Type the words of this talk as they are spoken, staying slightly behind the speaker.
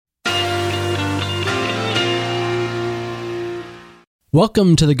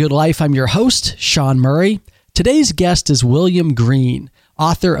Welcome to The Good Life. I'm your host, Sean Murray. Today's guest is William Green,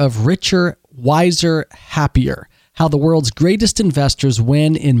 author of Richer, Wiser, Happier: How the World's Greatest Investors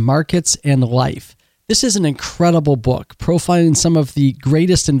Win in Markets and Life. This is an incredible book profiling some of the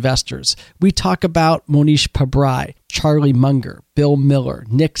greatest investors. We talk about Mohnish Pabrai, Charlie Munger, Bill Miller,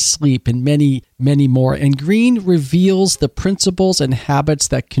 Nick Sleep, and many, many more. And Green reveals the principles and habits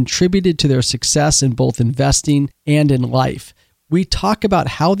that contributed to their success in both investing and in life. We talk about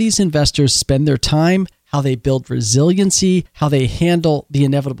how these investors spend their time, how they build resiliency, how they handle the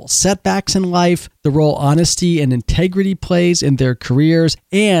inevitable setbacks in life, the role honesty and integrity plays in their careers,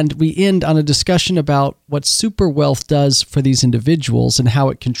 and we end on a discussion about what super wealth does for these individuals and how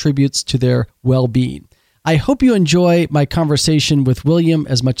it contributes to their well-being. I hope you enjoy my conversation with William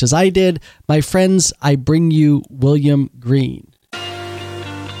as much as I did. My friends, I bring you William Green.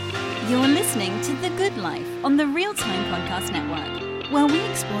 You're listening to The Good Life on the Real Time Podcast Network, where we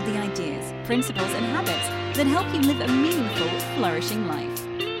explore the ideas, principles, and habits that help you live a meaningful, flourishing life.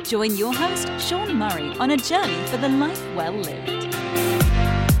 Join your host, Sean Murray, on a journey for the life well lived.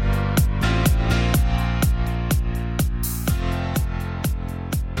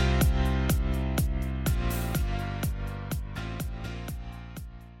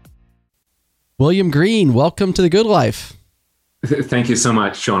 William Green, welcome to The Good Life. Thank you so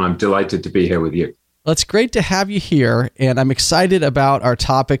much, Sean. I'm delighted to be here with you. Well, it's great to have you here, and I'm excited about our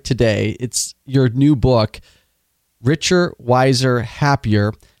topic today. It's your new book, Richer, Wiser,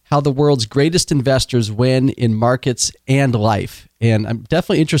 Happier: How the World's Greatest Investors Win in Markets and Life. And I'm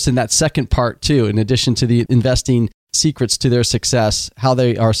definitely interested in that second part too, in addition to the investing secrets to their success, how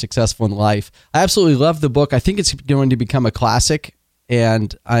they are successful in life. I absolutely love the book. I think it's going to become a classic,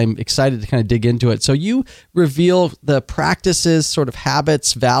 and I'm excited to kind of dig into it. So you reveal the practices, sort of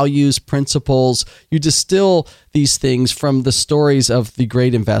habits, values, principles. You distill these things from the stories of the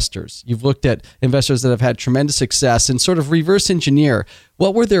great investors. You've looked at investors that have had tremendous success and sort of reverse engineer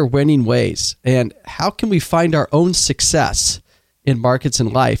what were their winning ways and how can we find our own success in markets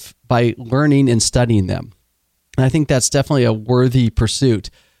and life by learning and studying them. And I think that's definitely a worthy pursuit.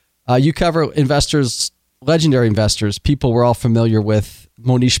 You cover investors, legendary investors, people we're all familiar with.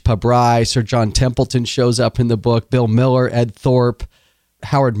 Mohnish Pabrai, Sir John Templeton shows up in the book, Bill Miller, Ed Thorpe,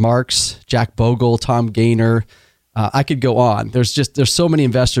 Howard Marks, Jack Bogle, Tom Gaynor. I could go on. There's so many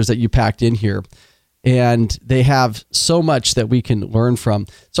investors that you packed in here, and they have so much that we can learn from.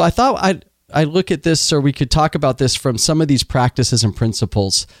 So I thought I'd look at this, or we could talk about this from some of these practices and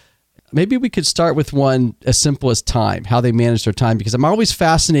principles. Maybe we could start with one as simple as time, how they manage their time, because I'm always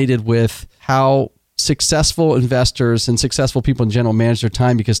fascinated with how successful investors and successful people in general manage their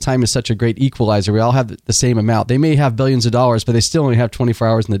time, because time is such a great equalizer. We all have the same amount. They may have billions of dollars, but they still only have 24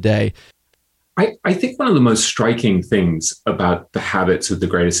 hours in the day. I think one of the most striking things about the habits of the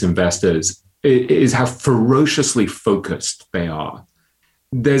greatest investors is how ferociously focused they are.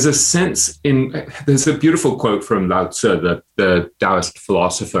 There's a beautiful quote from Lao Tzu, the Taoist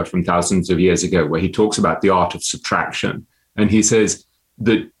philosopher from thousands of years ago, where he talks about the art of subtraction. And he says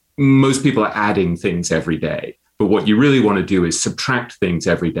that most people are adding things every day, but what you really want to do is subtract things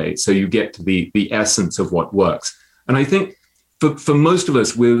every day so you get to the essence of what works. And I think for most of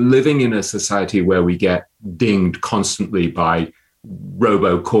us, we're living in a society where we get dinged constantly by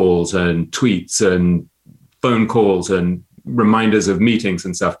robocalls and tweets and phone calls and reminders of meetings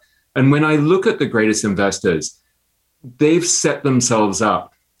and stuff. And when I look at the greatest investors, they've set themselves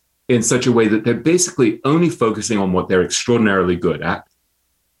up in such a way that they're basically only focusing on what they're extraordinarily good at.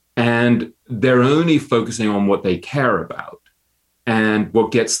 And they're only focusing on what they care about and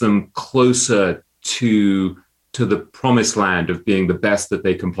what gets them closer to the promised land of being the best that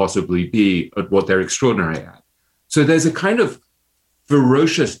they can possibly be at what they're extraordinary at. So there's a kind of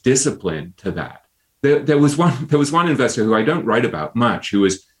ferocious discipline to that. There was one investor who I don't write about much, who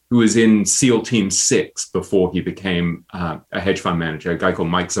was in SEAL Team 6 before he became a hedge fund manager, a guy called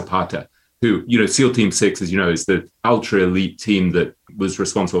Mike Zapata, who, SEAL Team 6, as you know, is the ultra elite team that was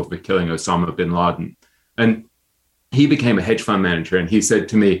responsible for killing Osama bin Laden. And he became a hedge fund manager. And he said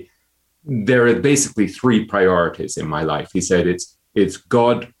to me, there are basically three priorities in my life. He said, it's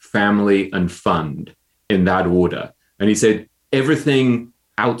God, family, and fund, in that order. And he said, everything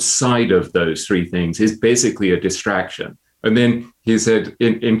outside of those three things is basically a distraction. And then he said,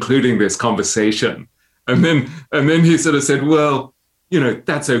 including this conversation. And then he sort of said, well,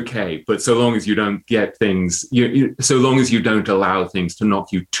 that's okay. But so long as you don't get things, so long as you don't allow things to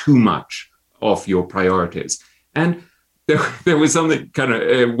knock you too much off your priorities. And there was something kind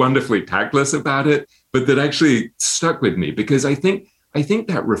of wonderfully tactless about it, but that actually stuck with me, because I think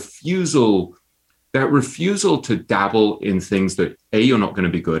that refusal that refusal to dabble in things that A, you're not going to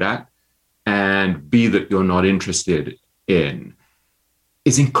be good at, and B, that you're not interested in,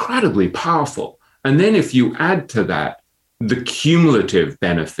 is incredibly powerful. And then if you add to that the cumulative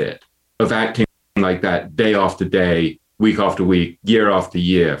benefit of acting like that day after day, week after week, year after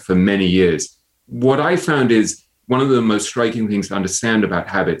year, for many years, what I found is one of the most striking things to understand about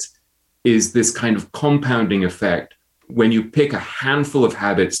habits is this kind of compounding effect. When you pick a handful of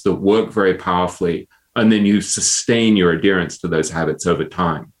habits that work very powerfully, and then you sustain your adherence to those habits over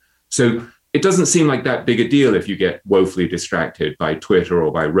time. So it doesn't seem like that big a deal if you get woefully distracted by Twitter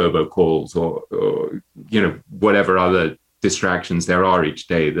or by robocalls or whatever other distractions there are each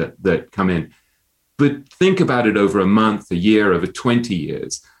day that come in. But think about it over a month, a year, over 20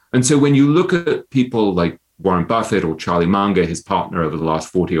 years. And so when you look at people like Warren Buffett or Charlie Munger, his partner over the last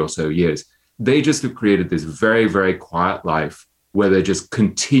 40 or so years, they just have created this very, very quiet life where they're just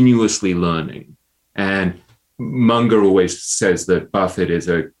continuously learning. And Munger always says that Buffett is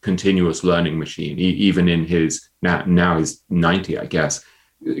a continuous learning machine. He, even in his, now he's 90, I guess,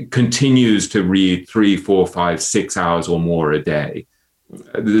 continues to read 3, 4, 5, 6 hours or more a day.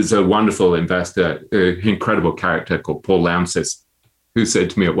 There's a wonderful investor, incredible character called Paul Lamsis, who said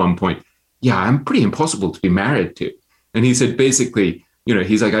to me at one point, yeah, I'm pretty impossible to be married to. And he said, basically,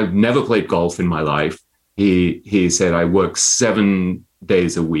 he's like, I've never played golf in my life. He said, I work 7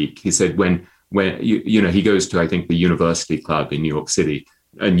 days a week. He said, when he goes to, I think, the University Club in New York City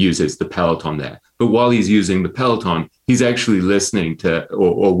and uses the Peloton there. But while he's using the Peloton, he's actually listening to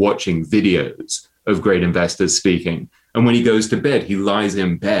or watching videos of great investors speaking. And when he goes to bed, he lies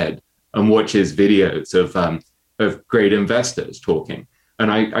in bed and watches videos of great investors talking.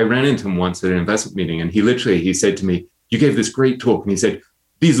 And I ran into him once at an investment meeting, and he said to me, you gave this great talk. And he said,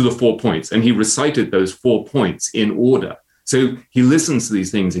 these are the 4 points. And he recited those 4 points in order. So he listens to these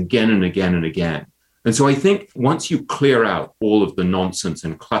things again and again and again. And so I think once you clear out all of the nonsense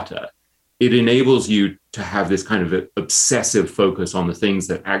and clutter, it enables you to have this kind of obsessive focus on the things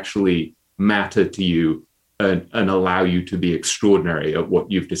that actually matter to you and allow you to be extraordinary at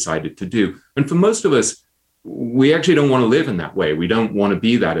what you've decided to do. And for most of us, we actually don't want to live in that way. We don't want to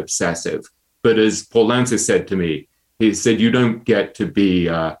be that obsessive. But as Paul Lamsis said to me, he said, you don't get to be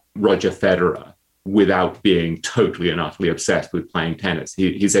Roger Federer without being totally and utterly obsessed with playing tennis.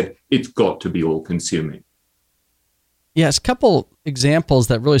 He said, it's got to be all consuming. Yes, a couple examples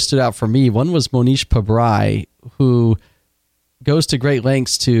that really stood out for me. One was Mohnish Pabrai, who goes to great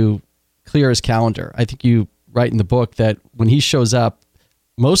lengths to clear his calendar. I think you write in the book that when he shows up,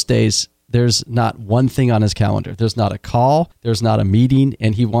 most days, there's not one thing on his calendar. There's not a call, there's not a meeting,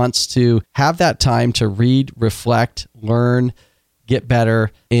 and he wants to have that time to read, reflect, learn, get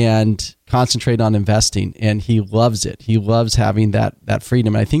better, and concentrate on investing. And he loves it. He loves having that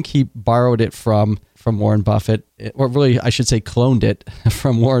freedom. And I think he borrowed it from Warren Buffett, or really, I should say cloned it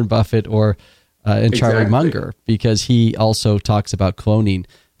from Warren Buffett and Charlie Munger, because he also talks about cloning.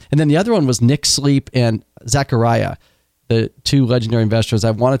 And then the other one was Nick Sleep and Zachariah, the two legendary investors.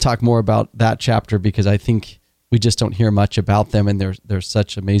 I want to talk more about that chapter because I think we just don't hear much about them, and they're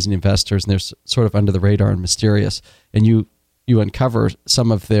such amazing investors, and they're sort of under the radar and mysterious. And you uncover some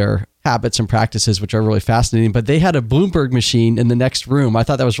of their habits and practices, which are really fascinating. But they had a Bloomberg machine in the next room. I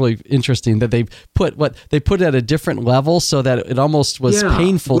thought that was really interesting that they put it at a different level so that it almost was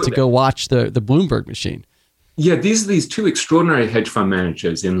painful to go watch the Bloomberg machine. Yeah, these two extraordinary hedge fund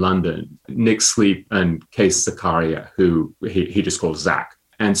managers in London, Nick Sleep and Kees Zakaria, who he just calls Zach.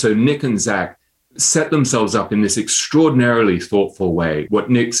 And so Nick and Zach set themselves up in this extraordinarily thoughtful way. What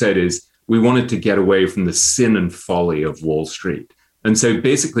Nick said is, we wanted to get away from the sin and folly of Wall Street. And so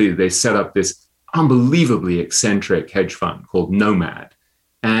basically they set up this unbelievably eccentric hedge fund called Nomad.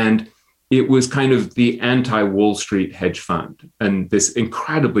 And it was kind of the anti-Wall Street hedge fund, and this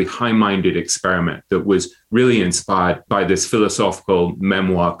incredibly high-minded experiment that was really inspired by this philosophical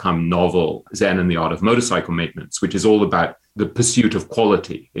memoir come novel, Zen and the Art of Motorcycle Maintenance, which is all about the pursuit of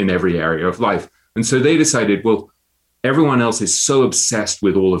quality in every area of life. And so they decided, well, everyone else is so obsessed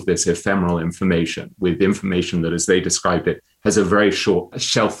with all of this ephemeral information, with information that, as they described it, has a very short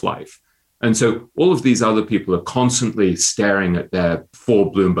shelf life. And so all of these other people are constantly staring at their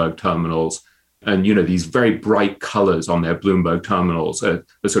 4 Bloomberg terminals, and these very bright colors on their Bloomberg terminals are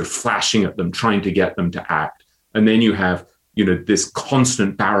sort of flashing at them, trying to get them to act. And then you have this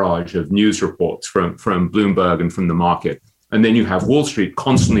constant barrage of news reports from Bloomberg and from the market. And then you have Wall Street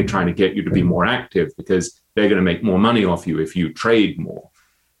constantly trying to get you to be more active because they're going to make more money off you if you trade more.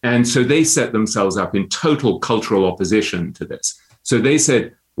 And so they set themselves up in total cultural opposition to this. So they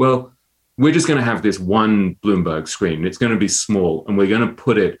said, well, we're just going to have this one Bloomberg screen. It's going to be small, and we're going to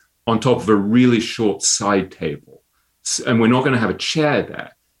put it on top of a really short side table. And we're not going to have a chair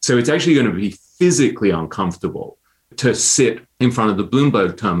there. So it's actually going to be physically uncomfortable to sit in front of the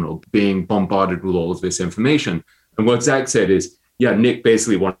Bloomberg terminal being bombarded with all of this information. And what Zach said is, yeah, Nick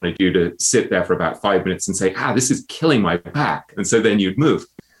basically wanted you to sit there for about 5 minutes and say, this is killing my back. And so then you'd move.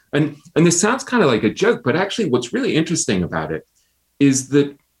 And this sounds kind of like a joke, but actually what's really interesting about it is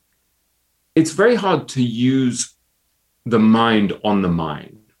that it's very hard to use the mind on the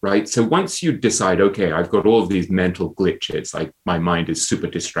mind, right? So once you decide, okay, I've got all of these mental glitches, like my mind is super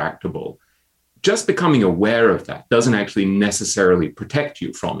distractible, just becoming aware of that doesn't actually necessarily protect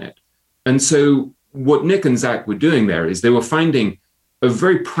you from it. And so what Nick and Zach were doing there is they were finding a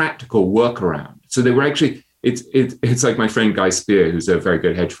very practical workaround. So they were actually, it's like my friend Guy Spear, who's a very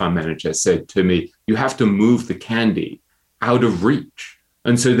good hedge fund manager, said to me, you have to move the candy out of reach.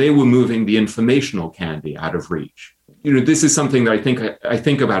 And so they were moving the informational candy out of reach. This is something that I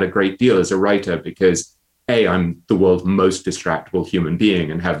think about a great deal as a writer because A, I'm the world's most distractible human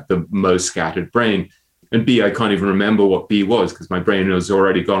being and have the most scattered brain. And B, I can't even remember what B was because my brain has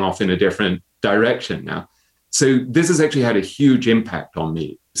already gone off in a different direction now. So this has actually had a huge impact on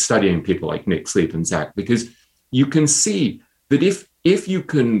me studying people like Nick Sleep and Zach, because you can see that if you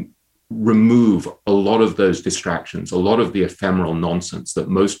can remove a lot of those distractions, a lot of the ephemeral nonsense that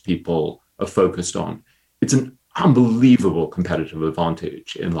most people are focused on, it's an unbelievable competitive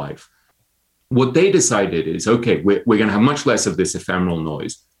advantage in life. What they decided is, okay, we're going to have much less of this ephemeral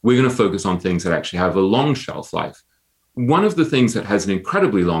noise. We're going to focus on things that actually have a long shelf life. One of the things that has an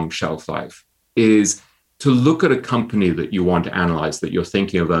incredibly long shelf life is to look at a company that you want to analyze, that you're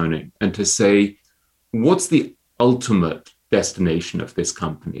thinking of owning, and to say, what's the ultimate destination of this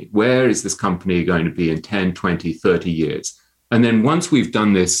company? Where is this company going to be in 10, 20, 30 years? And then once we've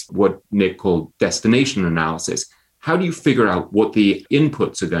done this, what Nick called destination analysis, how do you figure out what the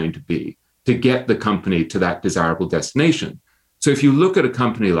inputs are going to be to get the company to that desirable destination? So if you look at a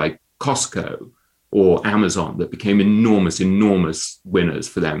company like Costco or Amazon that became enormous winners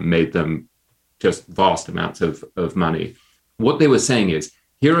for them, made them just vast amounts of money, what they were saying is,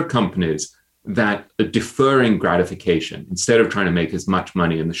 here are companies that are deferring gratification. Instead of trying to make as much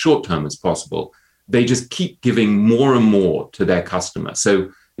money in the short term as possible, they just keep giving more and more to their customer.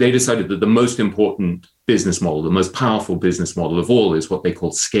 So they decided that the most important business model, the most powerful business model of all, is what they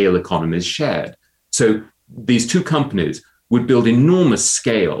call scale economies shared. So these two companies would build enormous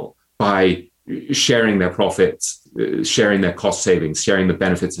scale by sharing their profits, sharing their cost savings, sharing the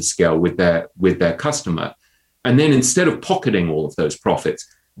benefits of scale with their customer. And then instead of pocketing all of those profits,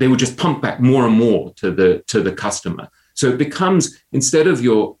 they would just pump back more and more to the customer. So it becomes, instead of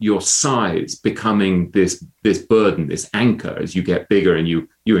your size becoming this burden, this anchor, as you get bigger and you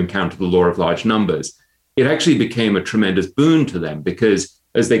encounter the law of large numbers, it actually became a tremendous boon to them, because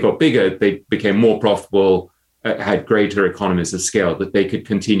as they got bigger, they became more profitable, had greater economies of scale that they could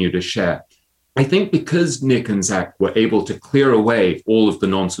continue to share. I think because Nick and Zach were able to clear away all of the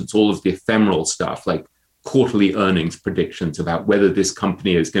nonsense, all of the ephemeral stuff, like quarterly earnings predictions about whether this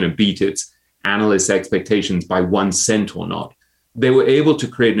company is going to beat its analysts' expectations by 1 cent or not, they were able to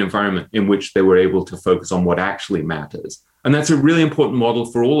create an environment in which they were able to focus on what actually matters. And that's a really important model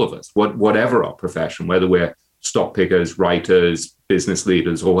for all of us, whatever our profession, whether we're stock pickers, writers, business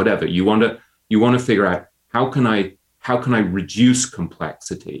leaders, or whatever. You want to figure out how can I reduce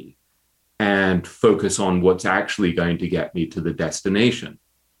complexity and focus on what's actually going to get me to the destination.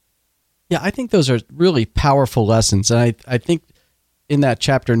 Yeah, I think those are really powerful lessons. And I think in that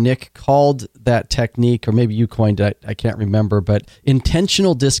chapter, Nick called that technique, or maybe you coined it, I can't remember, but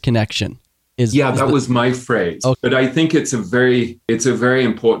intentional disconnection. That was my phrase. Okay. But I think it's a very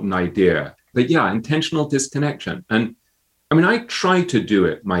important idea. But yeah, intentional disconnection. And I mean, I try to do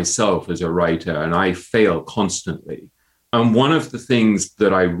it myself as a writer, and I fail constantly. And one of the things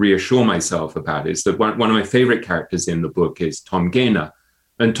that I reassure myself about is that one of my favorite characters in the book is Tom Gaynor.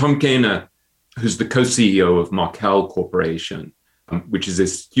 And Tom Gaynor, who's the co-CEO of Markel Corporation, which is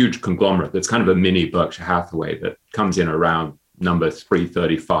this huge conglomerate that's kind of a mini Berkshire Hathaway that comes in around number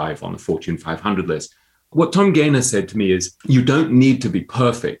 335 on the Fortune 500 list. What Tom Gaynor said to me is, you don't need to be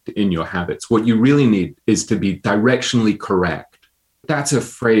perfect in your habits. What you really need is to be directionally correct. That's a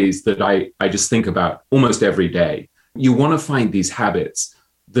phrase that I just think about almost every day. You want to find these habits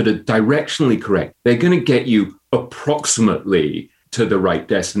that are directionally correct. They're going to get you approximately to the right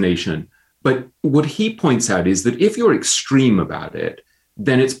destination. But what he points out is that if you're extreme about it,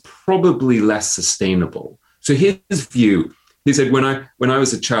 then it's probably less sustainable. So his view, he said, when I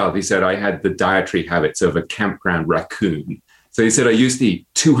was a child, he said, I had the dietary habits of a campground raccoon. So he said, I used to eat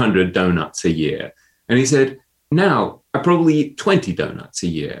 200 donuts a year. And he said, now I probably eat 20 donuts a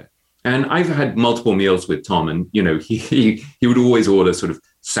year. And I've had multiple meals with Tom, and he would always order sort of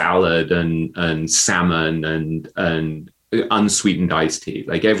salad and salmon and unsweetened iced tea,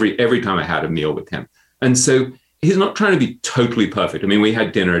 like every time I had a meal with him. And so he's not trying to be totally perfect. I mean, we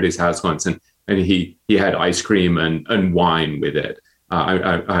had dinner at his house once, and he had ice cream and wine with it.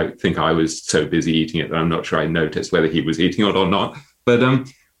 I think I was so busy eating it that I'm not sure I noticed whether he was eating it or not. But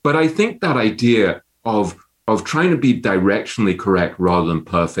I think that idea of trying to be directionally correct rather than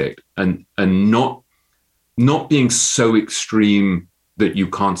perfect, and not being so extreme that you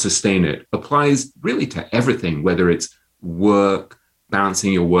can't sustain it, applies really to everything, whether it's work,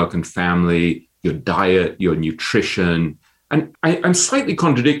 balancing your work and family, your diet, your nutrition. And I'm slightly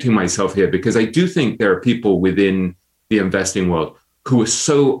contradicting myself here, because I do think there are people within the investing world who are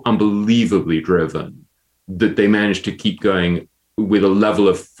so unbelievably driven that they manage to keep going with a level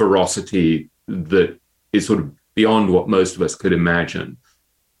of ferocity that is sort of beyond what most of us could imagine.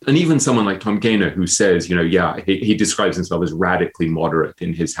 And even someone like Tom Gaynor, who says, he describes himself as radically moderate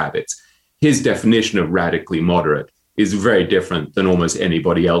in his habits. His definition of radically moderate is very different than almost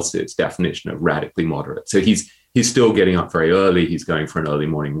anybody else's definition of radically moderate. So he's still getting up very early. He's going for an early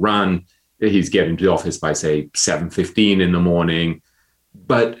morning run. He's getting to the office by, say, 7:15 in the morning.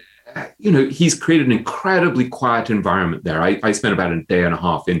 But, he's created an incredibly quiet environment there. I spent about a day and a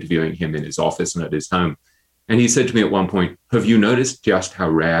half interviewing him in his office and at his home. And he said to me at one point, have you noticed just how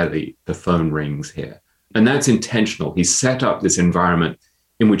rarely the phone rings here? And that's intentional. He's set up this environment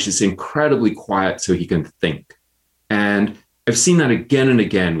in which it's incredibly quiet so he can think. And I've seen that again and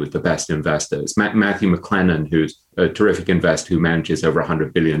again with the best investors. Matthew McLennan, who's a terrific investor who manages over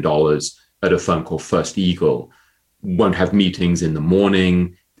 $100 billion at a firm called First Eagle, won't have meetings in the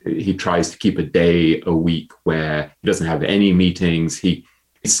morning. He tries to keep a day a week where he doesn't have any meetings. He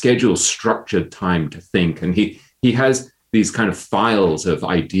schedules structured time to think. And he has these kind of files of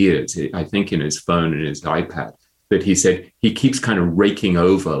ideas, I think, in his phone and his iPad, that he said he keeps kind of raking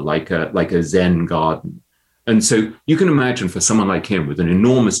over like a Zen garden. And so you can imagine, for someone like him with an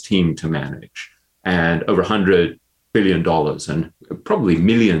enormous team to manage and over $100 billion and probably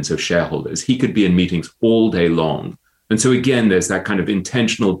millions of shareholders, he could be in meetings all day long. And so again, there's that kind of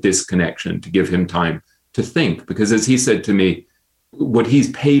intentional disconnection to give him time to think, because as he said to me, what he's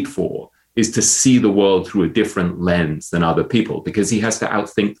paid for is to see the world through a different lens than other people, because he has to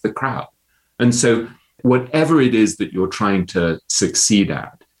outthink the crowd. And so whatever it is that you're trying to succeed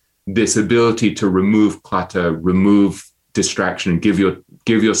at, this ability to remove clutter, remove distraction, and give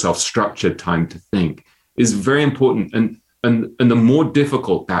yourself structured time to think is very important. And the more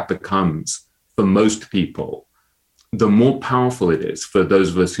difficult that becomes for most people, the more powerful it is for those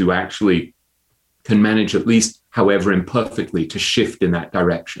of us who actually can manage, at least however imperfectly, to shift in that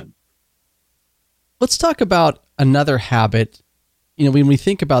direction. Let's talk about another habit. When we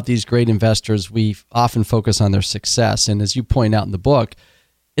think about these great investors, we often focus on their success. And as you point out in the book,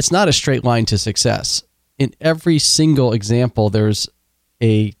 it's not a straight line to success. In every single example, there's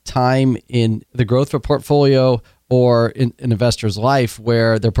a time in the growth of a portfolio or in an investor's life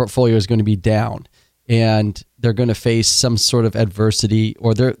where their portfolio is going to be down and they're going to face some sort of adversity,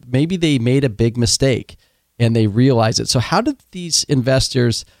 or maybe they made a big mistake and they realize it. So how did these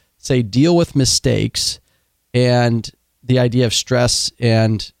investors, say, deal with mistakes and the idea of stress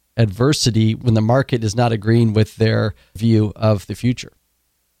and adversity when the market is not agreeing with their view of the future?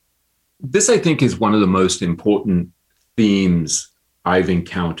 This, I think, is one of the most important themes I've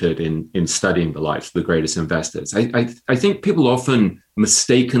encountered in studying the lives of the greatest investors. I think people often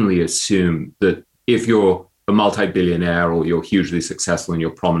mistakenly assume that if you're a multi-billionaire or you're hugely successful and you're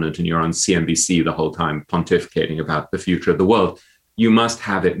prominent and you're on CNBC the whole time pontificating about the future of the world, you must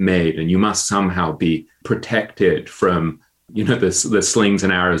have it made and you must somehow be protected from, the slings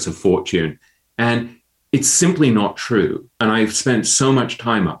and arrows of fortune. And it's simply not true. And I've spent so much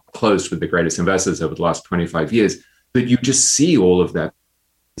time up close with the greatest investors over the last 25 years that you just see all of their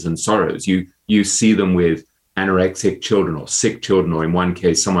and sorrows. You see them with anorexic children or sick children, or in one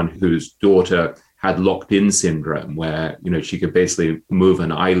case, someone whose daughter had locked-in syndrome where, she could basically move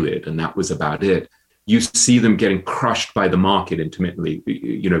an eyelid and that was about it. You see them getting crushed by the market intermittently,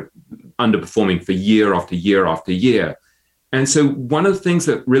 underperforming for year after year after year. And so one of the things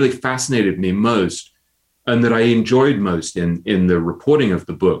that really fascinated me most and that I enjoyed most in the reporting of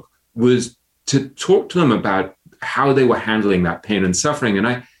the book was to talk to them about how they were handling that pain and suffering. And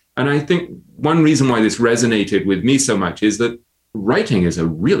I think one reason why this resonated with me so much is that writing is a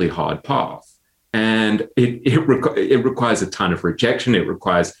really hard path. And it requires a ton of rejection. It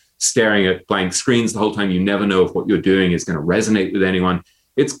requires staring at blank screens the whole time. You never know if what you're doing is going to resonate with anyone.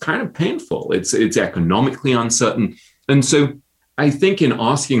 It's kind of painful. It's economically uncertain. And so I think in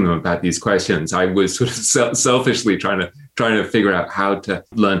asking them about these questions, I was sort of selfishly trying to figure out how to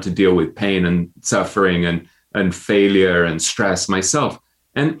learn to deal with pain and suffering and failure and stress myself.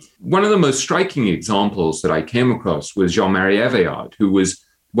 And one of the most striking examples that I came across was Jean-Marie Eveillard, who was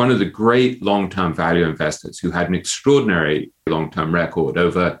one of the great long-term value investors who had an extraordinary long-term record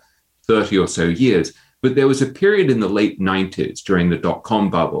over 30 or so years. But there was a period in the late 90s during the dot-com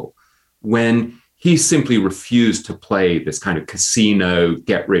bubble when he simply refused to play this kind of casino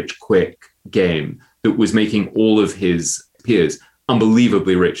get-rich-quick game that was making all of his peers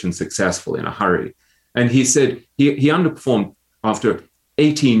unbelievably rich and successful in a hurry. And he said he underperformed after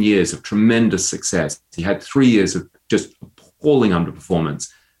 18 years of tremendous success. He had 3 years of just appalling underperformance.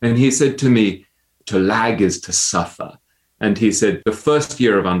 And he said to me, to lag is to suffer. And he said, the first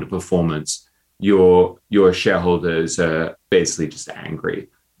year of underperformance, your shareholders are basically just angry,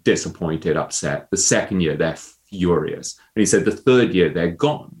 disappointed, upset. The second year, they're furious. And he said, the third year, they're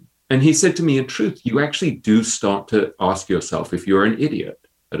gone. And he said to me, in truth, you actually do start to ask yourself if you're an idiot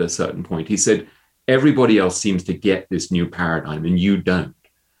at a certain point. He said, everybody else seems to get this new paradigm and you don't.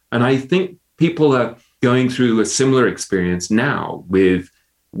 And I think people are going through a similar experience now with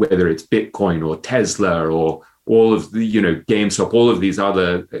whether it's Bitcoin or Tesla or all of the, GameStop, all of these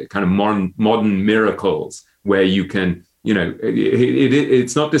other kind of modern miracles where you can,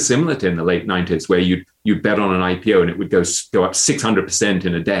 it's not dissimilar to in the late 90s where you bet on an IPO and it would go up 600%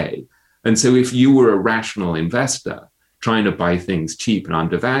 in a day. And so if you were a rational investor trying to buy things cheap and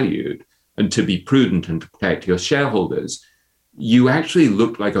undervalued and to be prudent and to protect your shareholders, you actually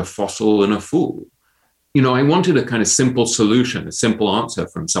looked like a fossil and a fool. I wanted a kind of simple solution, a simple answer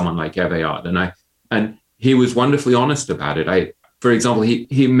from someone like Eveillard. And he was wonderfully honest about it. For example,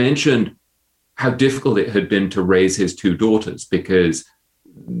 he mentioned how difficult it had been to raise his two daughters because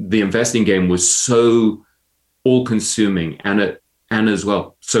the investing game was so all-consuming and as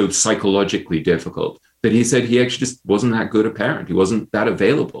well so psychologically difficult that he said he actually just wasn't that good a parent. He wasn't that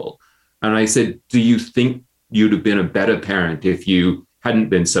available. And I said, do you think you'd have been a better parent if you hadn't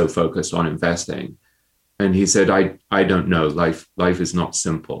been so focused on investing? And he said, I don't know. Life is not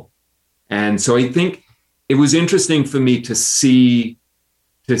simple. And so I think it was interesting for me to see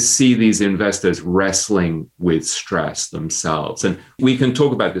these investors wrestling with stress themselves. And we can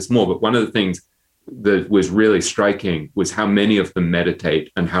talk about this more, but one of the things that was really striking was how many of them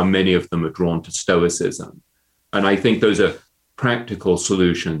meditate and how many of them are drawn to Stoicism. And I think those are practical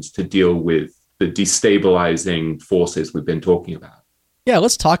solutions to deal with the destabilizing forces we've been talking about. Yeah,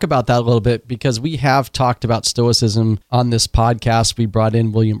 let's talk about that a little bit because we have talked about Stoicism on this podcast. We brought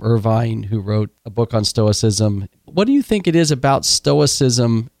in William Irvine, who wrote a book on Stoicism. What do you think it is about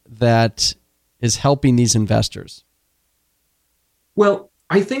Stoicism that is helping these investors? Well,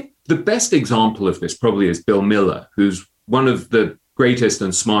 I think the best example of this probably is Bill Miller, who's one of the greatest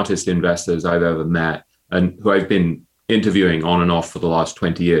and smartest investors I've ever met and who I've been interviewing on and off for the last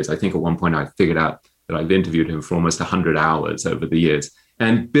 20 years. I think at one point I figured out that I've interviewed him for almost 100 hours over the years.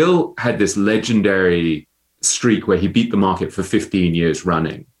 And Bill had this legendary streak where he beat the market for 15 years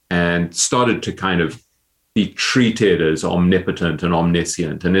running and started to kind of be treated as omnipotent and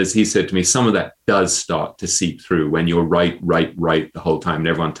omniscient. And as he said to me, some of that does start to seep through when you're right the whole time and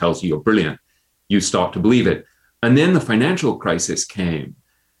everyone tells you you're brilliant. You start to believe it. And then the financial crisis came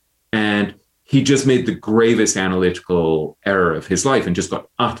and he just made the gravest analytical error of his life and just got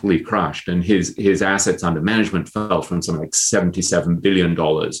utterly crushed. And his assets under management fell from something like $77 billion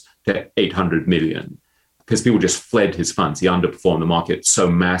to $800 million because people just fled his funds. He underperformed the market so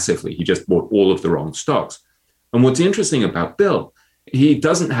massively. He just bought all of the wrong stocks. And what's interesting about Bill, he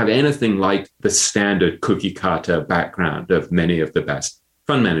doesn't have anything like the standard cookie cutter background of many of the best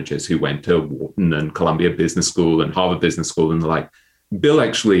fund managers who went to Wharton and Columbia Business School and Harvard Business School and the like. Bill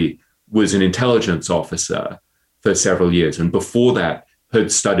actually was an intelligence officer for several years. And before that, had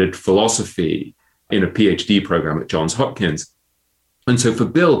studied philosophy in a PhD program at Johns Hopkins. And so for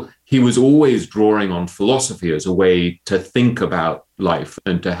Bill, he was always drawing on philosophy as a way to think about life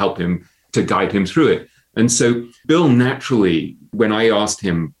and to help him, to guide him through it. And so Bill naturally, when I asked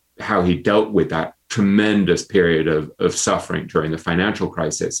him how he dealt with that tremendous period of suffering during the financial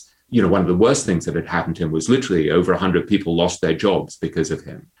crisis, one of the worst things that had happened to him was literally over 100 people lost their jobs because of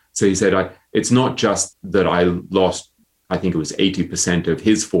him. So he said, it's not just that I lost, I think it was 80% of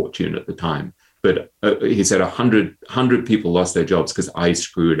his fortune at the time, but he said 100 people lost their jobs because I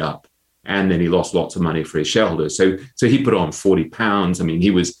screwed up. And then he lost lots of money for his shareholders. So he put on 40 pounds. I mean, he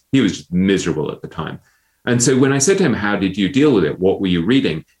was just miserable at the time. And so when I said to him, how did you deal with it? What were you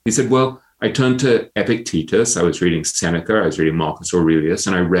reading? He said, well, I turned to Epictetus. I was reading Seneca. I was reading Marcus Aurelius.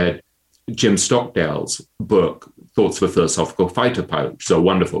 And I read Jim Stockdale's book, Thoughts of a Philosophical Fighter Pilot, which is a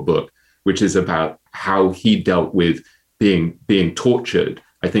wonderful book, which is about how he dealt with being tortured,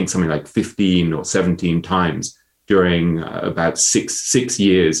 I think something like 15 or 17 times during about six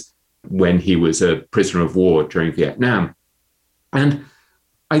years when he was a prisoner of war during Vietnam. And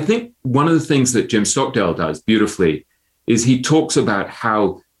I think one of the things that Jim Stockdale does beautifully is he talks about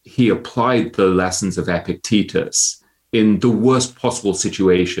how he applied the lessons of Epictetus in the worst possible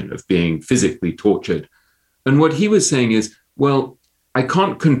situation of being physically tortured. And what he was saying is, well, I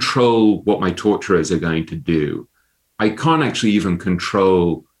can't control what my torturers are going to do. I can't actually even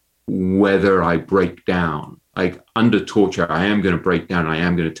control whether I break down. Like under torture, I am going to break down. I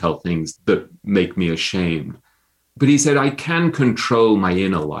am going to tell things that make me ashamed. But he said, I can control my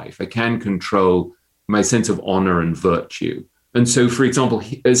inner life. I can control my sense of honor and virtue. And so, for example,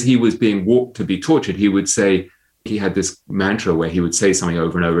 as he was being walked to be tortured, he would say, he had this mantra where he would say something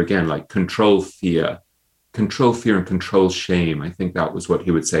over and over again, like control fear and control shame. I think that was what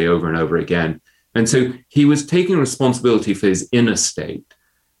he would say over and over again. And so he was taking responsibility for his inner state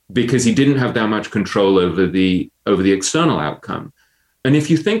because he didn't have that much control over the external outcome. And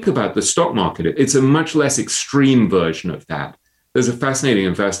if you think about the stock market, it's a much less extreme version of that. There's a fascinating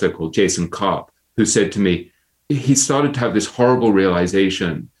investor called Jason Karp who said to me, he started to have this horrible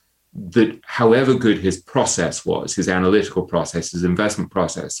realization that however good his process was, his analytical process, his investment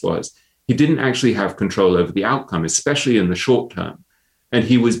process was, he didn't actually have control over the outcome, especially in the short term. And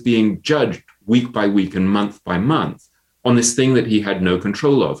he was being judged week by week and month by month on this thing that he had no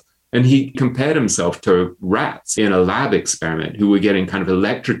control of. And he compared himself to rats in a lab experiment who were getting kind of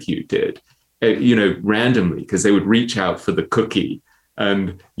electrocuted, randomly, because they would reach out for the cookie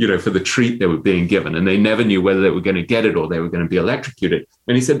and, for the treat they were being given. And they never knew whether they were going to get it or they were going to be electrocuted.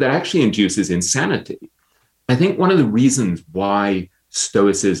 And he said that actually induces insanity. I think one of the reasons why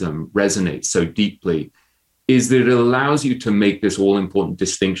Stoicism resonates so deeply is that it allows you to make this all-important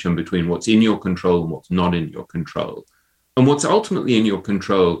distinction between what's in your control and what's not in your control. And what's ultimately in your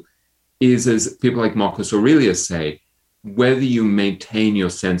control is, as people like Marcus Aurelius say, whether you maintain your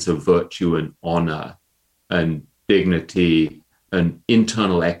sense of virtue and honor and dignity and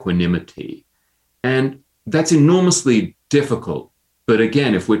internal equanimity. And that's enormously difficult. But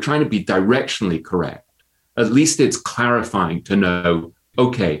again, if we're trying to be directionally correct, at least it's clarifying to know,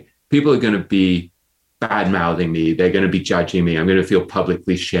 okay, people are going to be bad-mouthing me. They're going to be judging me. I'm going to feel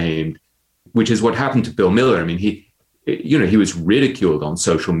publicly shamed, which is what happened to Bill Miller. I mean, he was ridiculed on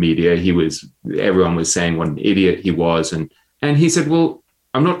social media. Everyone was saying what an idiot he was. And he said, well,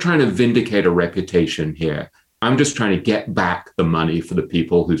 I'm not trying to vindicate a reputation here. I'm just trying to get back the money for the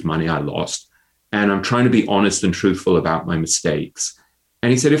people whose money I lost. And I'm trying to be honest and truthful about my mistakes.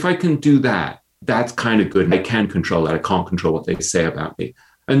 And he said, if I can do that, that's kind of good. I can control that. I can't control what they say about me.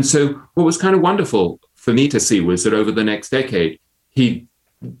 And so what was kind of wonderful for me to see was that over the next decade, he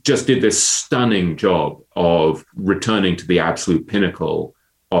just did this stunning job of returning to the absolute pinnacle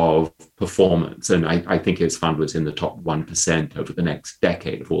of performance. And I think his fund was in the top 1% over the next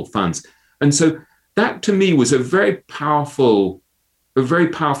decade of all funds. And so that to me was a very powerful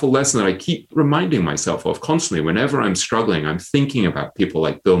lesson that I keep reminding myself of constantly. Whenever I'm struggling, I'm thinking about people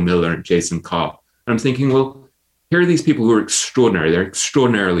like Bill Miller and Jason Karp. And I'm thinking, well, here are these people who are extraordinary. They're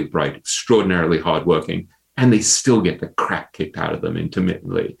extraordinarily bright, extraordinarily hardworking, and they still get the crap kicked out of them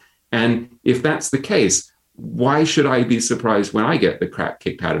intermittently. And if that's the case, why should I be surprised when I get the crap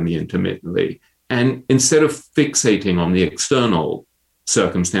kicked out of me intermittently? And instead of fixating on the external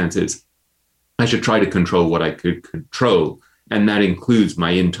circumstances, I should try to control what I could control. And that includes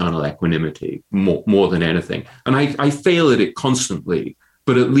my internal equanimity more than anything. And I fail at it constantly,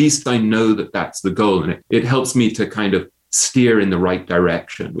 but at least I know that that's the goal. And it helps me to kind of steer in the right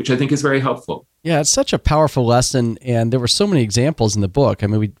direction, which I think is very helpful. Yeah, it's such a powerful lesson. And there were so many examples in the book. I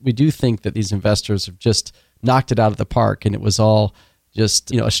mean, we do think that these investors have just knocked it out of the park and it was all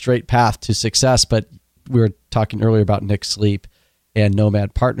just, a straight path to success. But we were talking earlier about Nick Sleep and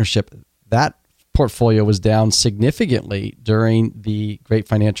Nomad Partnership. That portfolio was down significantly during the great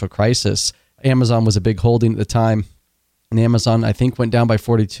financial crisis. Amazon was a big holding at the time, and Amazon, I think, went down by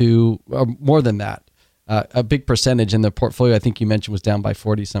 42, or more than that. A big percentage in the portfolio, I think you mentioned, was down by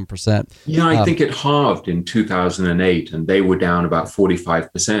 40-some%. Yeah, I think it halved in 2008, and they were down about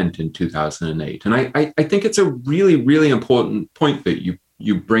 45% in 2008. And I think it's a really, really important point that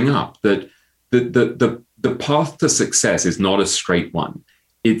you bring up, that the path to success is not a straight one.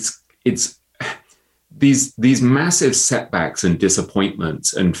 It's these massive setbacks and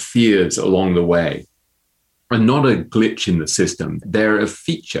disappointments and fears along the way are not a glitch in the system. They're a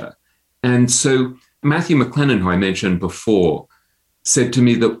feature. And so Matthew McLennan, who I mentioned before, said to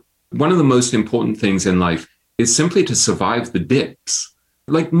me that one of the most important things in life is simply to survive the dips.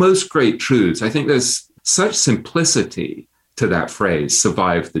 Like most great truths, I think there's such simplicity to that phrase,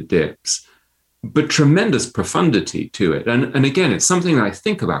 survive the dips, but tremendous profundity to it. And again, it's something that I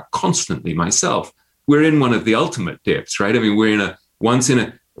think about constantly myself. We're in one of the ultimate dips, right? I mean, we're in a once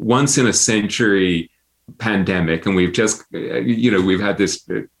in a century pandemic, and we've just, we've had this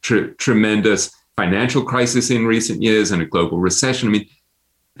tremendous financial crisis in recent years and a global recession. I mean,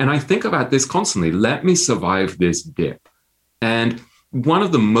 and I think about this constantly. Let me survive this dip. And one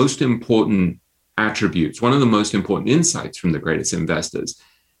of the most important attributes, one of the most important insights from the greatest investors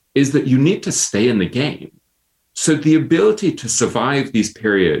is that you need to stay in the game. So the ability to survive these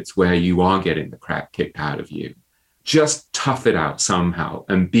periods where you are getting the crap kicked out of you, just tough it out somehow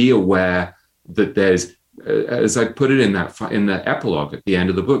and be aware that there's, as I put it in the epilogue at the end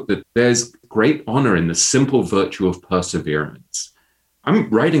of the book, that there's great honor in the simple virtue of perseverance. I'm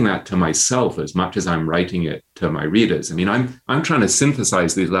writing that to myself as much as I'm writing it to my readers. I mean, I'm trying to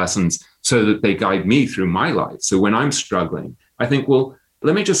synthesize these lessons so that they guide me through my life. So when I'm struggling, I think, well,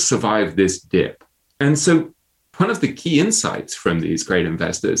 let me just survive this dip. And so one of the key insights from these great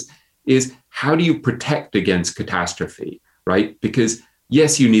investors is, how do you protect against catastrophe, right? Because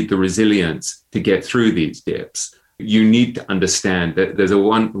yes, you need the resilience to get through these dips. You need to understand that there's a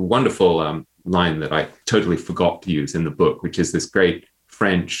wonderful line that I totally forgot to use in the book, which is this great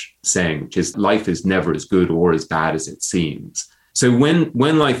French saying, which is, life is never as good or as bad as it seems. So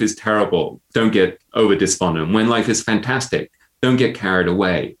when life is terrible, don't get over despondent. When life is fantastic, don't get carried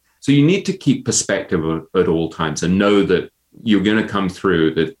away. So you need to keep perspective at all times and know that you're going to come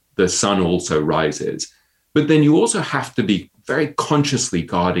through, that the sun also rises. But then you also have to be very consciously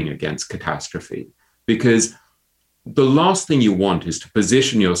guarding against catastrophe, because the last thing you want is to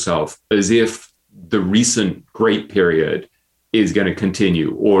position yourself as if the recent great period is going to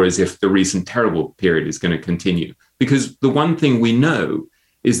continue, or as if the recent terrible period is going to continue. Because the one thing we know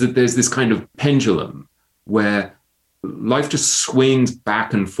is that there's this kind of pendulum where life just swings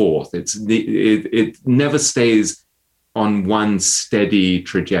back and forth. It never stays on one steady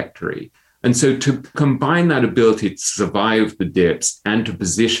trajectory. And so to combine that ability to survive the dips and to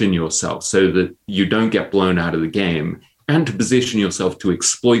position yourself so that you don't get blown out of the game, and to position yourself to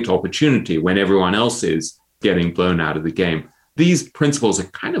exploit opportunity when everyone else is getting blown out of the game, these principles are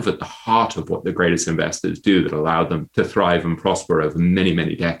kind of at the heart of what the greatest investors do that allow them to thrive and prosper over many,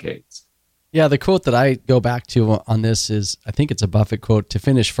 many decades. Yeah, the quote that I go back to on this is, I think it's a Buffett quote: to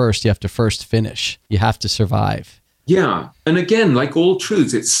finish first, you have to first finish. You have to survive. Yeah. And again, like all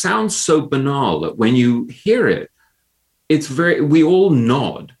truths, it sounds so banal that when you hear it, we all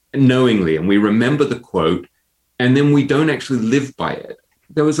nod knowingly and we remember the quote, and then we don't actually live by it.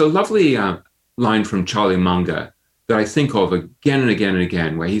 There was a lovely line from Charlie Munger that I think of again and again and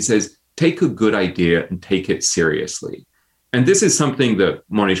again, where he says, take a good idea and take it seriously. And this is something that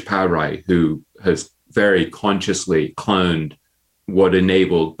Mohnish Pabrai, who has very consciously cloned what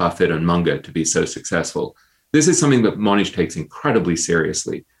enabled Buffett and Munger to be so successful, this is something that Mohnish takes incredibly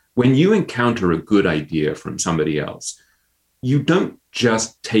seriously. When you encounter a good idea from somebody else, you don't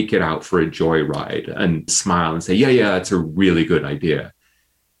just take it out for a joyride and smile and say, yeah, that's a really good idea.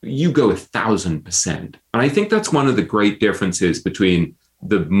 You go 1,000%. And I think that's one of the great differences between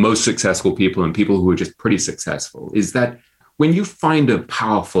the most successful people and people who are just pretty successful, is that when you find a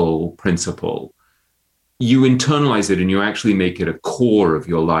powerful principle, you internalize it and you actually make it a core of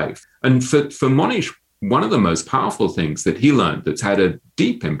your life. And for Mohnish, one of the most powerful things that he learned that's had a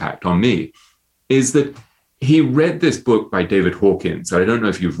deep impact on me is that he read this book by David Hawkins. I don't know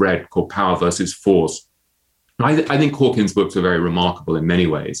if you've read, called Power versus Force. I think Hawkins' books are very remarkable in many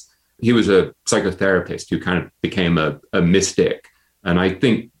ways. He was a psychotherapist who kind of became a mystic, and I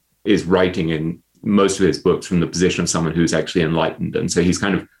think is writing in most of his books from the position of someone who's actually enlightened. And so he's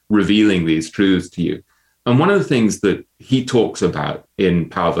kind of revealing these truths to you. And one of the things that he talks about in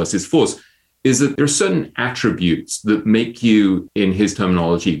Power versus Force is that there are certain attributes that make you, in his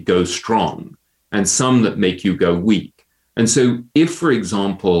terminology, go strong, and some that make you go weak. And so if, for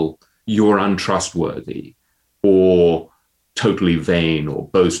example, you're untrustworthy or totally vain or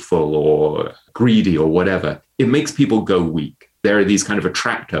boastful or greedy or whatever, it makes people go weak. There are these kind of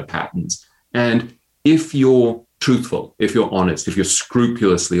attractor patterns. And if you're truthful, if you're honest, if you're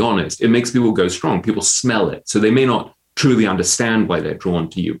scrupulously honest, it makes people go strong. People smell it. So they may not truly understand why they're drawn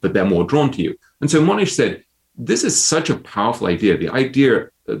to you, but they're more drawn to you. And so Mohnish said, this is such a powerful idea. The idea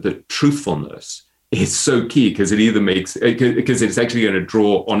that truthfulness is so key, because it's actually going to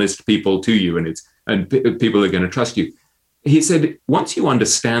draw honest people to you, and people are going to trust you. He said, once you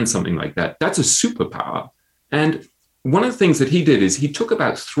understand something like that, that's a superpower. And one of the things that he did is he took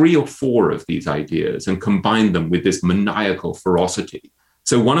about 3 or 4 of these ideas and combined them with this maniacal ferocity.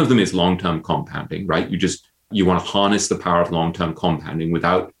 So one of them is long-term compounding, right? You want to harness the power of long-term compounding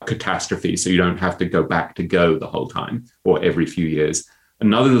without catastrophe, so you don't have to go back to go the whole time or every few years.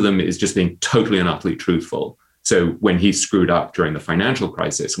 Another of them is just being totally and utterly truthful. So when he screwed up during the financial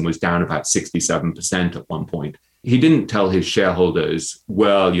crisis and was down about 67% at one point, he didn't tell his shareholders,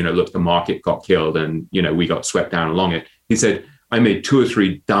 well, look, the market got killed and, we got swept down along it. He said, I made 2 or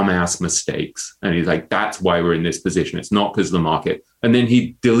 3 dumbass mistakes. And he's like, that's why we're in this position. It's not because of the market. And then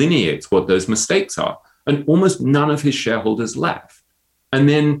he delineates what those mistakes are. And almost none of his shareholders left. And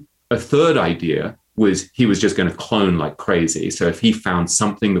then a third idea was he was just going to clone like crazy. So if he found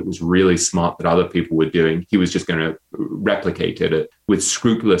something that was really smart that other people were doing, he was just going to replicate it with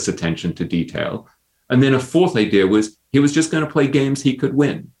scrupulous attention to detail. And then a fourth idea was he was just going to play games he could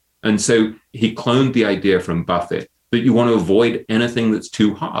win. And so he cloned the idea from Buffett that you want to avoid anything that's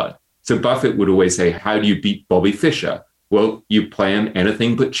too hard. So Buffett would always say, how do you beat Bobby Fischer? Well, you play him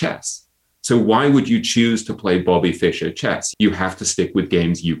anything but chess. So why would you choose to play Bobby Fischer chess? You have to stick with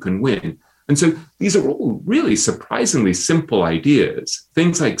games you can win. And so these are all really surprisingly simple ideas.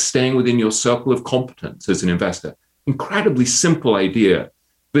 Things like staying within your circle of competence as an investor. Incredibly simple idea.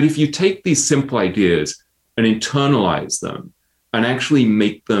 But if you take these simple ideas and internalize them and actually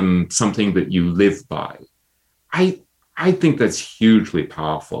make them something that you live by, I think that's hugely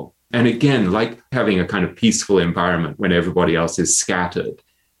powerful. And again, like having a kind of peaceful environment when everybody else is scattered,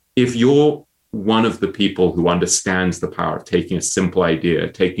 if you're one of the people who understands the power of taking a simple idea,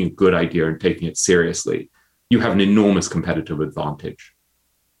 taking a good idea and taking it seriously, you have an enormous competitive advantage.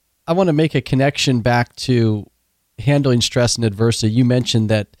 I want to make a connection back to handling stress and adversity. You mentioned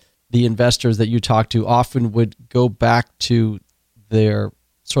that the investors that you talk to often would go back to their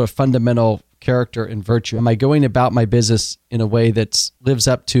sort of fundamental character and virtue. Am I going about my business in a way that lives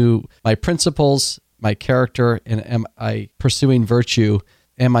up to my principles, my character, and am I pursuing virtue?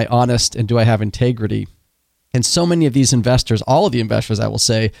 Am I honest, and do I have integrity? And so many of these investors, all of the investors, I will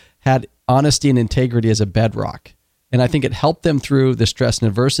say, had honesty and integrity as a bedrock. And I think it helped them through the stress and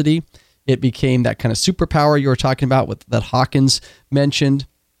adversity. It became that kind of superpower you were talking about that Hawkins mentioned.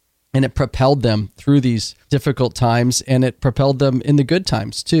 And it propelled them through these difficult times, and it propelled them in the good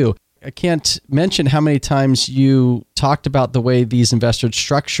times too. I can't mention how many times you talked about the way these investors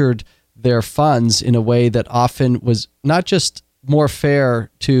structured their funds in a way that often was not just more fair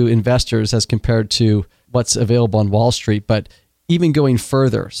to investors as compared to what's available on Wall Street, but even going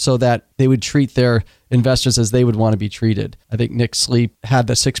further so that they would treat their investors as they would want to be treated. I think Nick Sleep had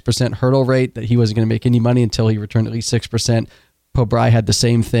the 6% hurdle rate that he wasn't going to make any money until he returned at least 6%. Pobrai had the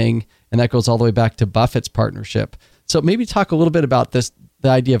same thing, and that goes all the way back to Buffett's partnership. So maybe talk a little bit about this, the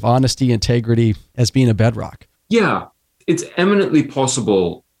idea of honesty, integrity as being a bedrock. Yeah, it's eminently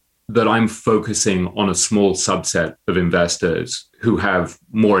possible that I'm focusing on a small subset of investors who have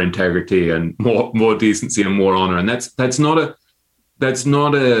more integrity and more decency and more honor. And that's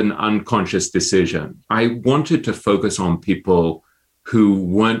not an unconscious decision. I wanted to focus on people who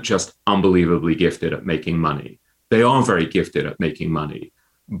weren't just unbelievably gifted at making money. They are very gifted at making money,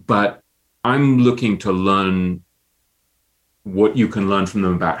 but I'm looking to learn what you can learn from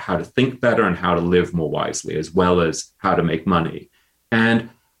them about how to think better and how to live more wisely, as well as how to make money. And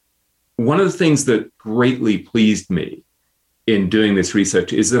one of the things that greatly pleased me in doing this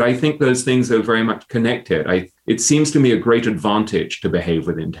research is that I think those things are very much connected. It seems to me a great advantage to behave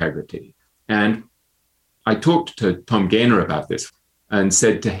with integrity. And I talked to Tom Gaynor about this and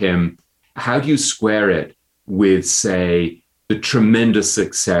said to him, how do you square it with, say, the tremendous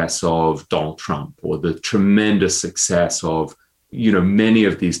success of Donald Trump or the tremendous success of, many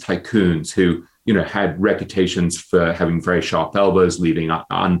of these tycoons who, had reputations for having very sharp elbows, leaving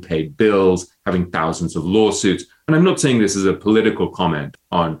unpaid bills, having thousands of lawsuits. And I'm not saying this is a political comment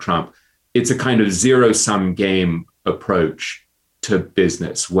on Trump. It's a kind of zero-sum game approach to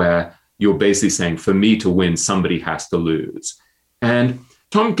business where you're basically saying, for me to win, somebody has to lose. And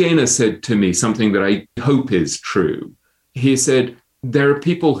Tom Gaynor said to me something that I hope is true. He said, there are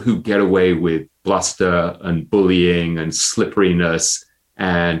people who get away with bluster and bullying and slipperiness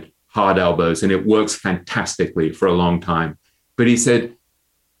and hard elbows, and it works fantastically for a long time. But he said,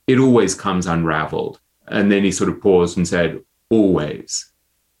 it always comes unraveled. And then he sort of paused and said, always.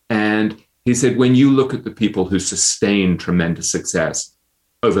 And he said, when you look at the people who sustain tremendous success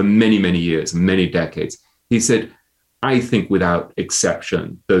over many, many years, many decades, he said, I think without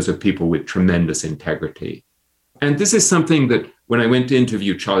exception, those are people with tremendous integrity. And this is something that when I went to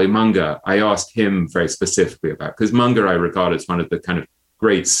interview Charlie Munger, I asked him very specifically about, because Munger I regard as one of the kind of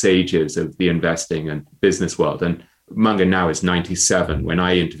great sages of the investing and business world. And Munger now is 97. When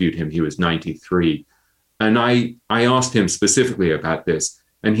I interviewed him, he was 93. And I asked him specifically about this.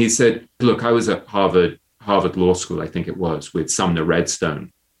 And he said, look, I was at Harvard Law School, I think it was, with Sumner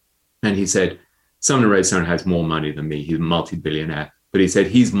Redstone. And he said, Sumner Redstone has more money than me. He's a multi-billionaire. But he said,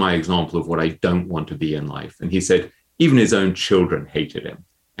 he's my example of what I don't want to be in life. And he said, even his own children hated him.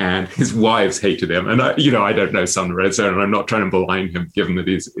 And his wives hated him. And I don't know Sumner Redstone, and I'm not trying to malign him, given that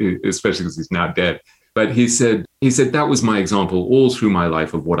he's, especially because he's now dead. But he said, that was my example all through my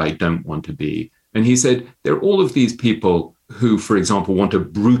life of what I don't want to be. And he said, there are all of these people who, for example, want to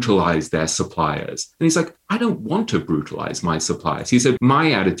brutalize their suppliers. And he's like, I don't want to brutalize my suppliers. He said,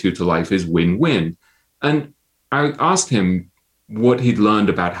 my attitude to life is win-win. And I asked him what he'd learned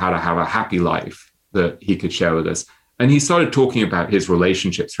about how to have a happy life that he could share with us. And he started talking about his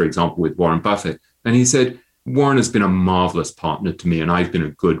relationships, for example, with Warren Buffett. And he said, Warren has been a marvelous partner to me, and I've been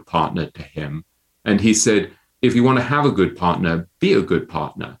a good partner to him. And he said, if you want to have a good partner, be a good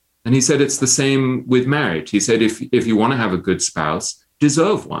partner. And he said, it's the same with marriage. He said, if you want to have a good spouse,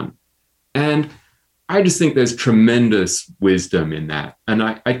 deserve one. And I just think there's tremendous wisdom in that. And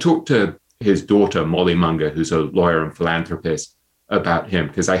I talked to his daughter, Molly Munger, who's a lawyer and philanthropist, about him,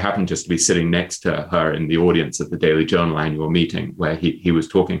 because I happened just to be sitting next to her in the audience at the Daily Journal annual meeting where he was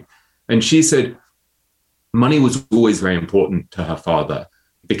talking. And she said, money was always very important to her father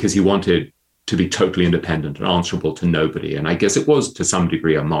because he wanted to be totally independent and answerable to nobody. And I guess it was to some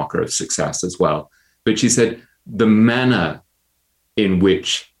degree a marker of success as well. But she said the manner in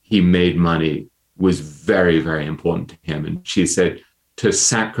which he made money was very, very important to him. And she said to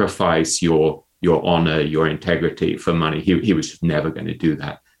sacrifice your honor, your integrity for money, he was just never going to do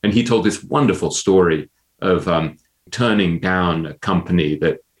that. And he told this wonderful story of turning down a company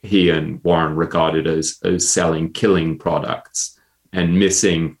that he and Warren regarded as selling killing products and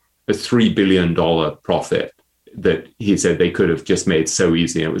missing a $3 billion profit that he said they could have just made so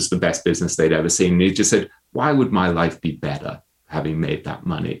easy. It was the best business they'd ever seen. And he just said, why would my life be better having made that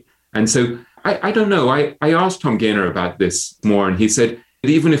money? And so I don't know. I asked Tom Gaynor about this more, and he said,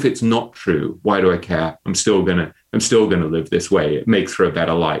 even if it's not true, why do I care? I'm still gonna live this way. It makes for a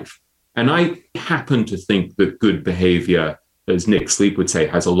better life. And I happen to think that good behavior, as Nick Sleep would say,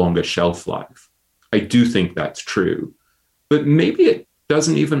 has a longer shelf life. I do think that's true. But maybe it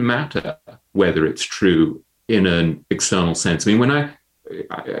doesn't even matter whether it's true in an external sense. I mean, when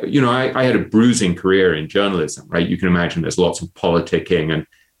I had a bruising career in journalism, right? You can imagine there's lots of politicking,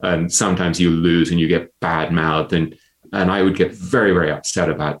 and sometimes you lose and you get bad-mouthed, and I would get very, very upset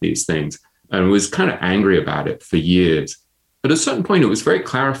about these things and was kind of angry about it for years. But at a certain point, it was very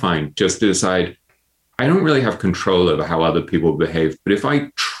clarifying just to decide, I don't really have control over how other people behave, but if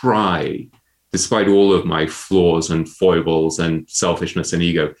I try, despite all of my flaws and foibles and selfishness and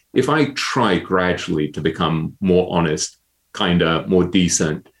ego, if I try gradually to become more honest, kinder, more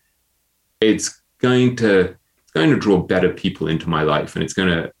decent, it's going to draw better people into my life, and it's going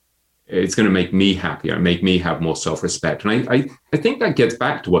to make me happier, make me have more self-respect. And I think that gets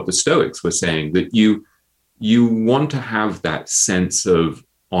back to what the Stoics were saying, that you want to have that sense of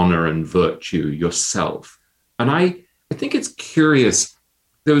honor and virtue yourself. And I think it's curious.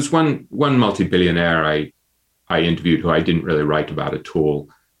 There was one multi-billionaire I interviewed who I didn't really write about at all,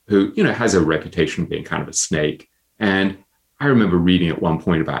 who, has a reputation of being kind of a snake. And I remember reading at one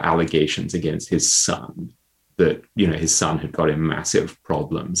point about allegations against his son, that, his son had got him massive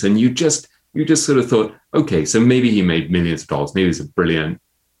problems. And you just sort of thought, okay, so maybe he made millions of dollars, maybe he's a brilliant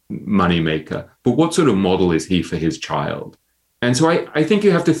moneymaker, but what sort of model is he for his child? And so I think you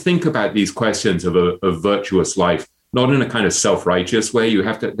have to think about these questions of a virtuous life, not in a kind of self-righteous way. You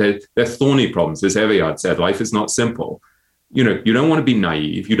have to, they're thorny problems. As Eviard said, life is not simple. You don't want to be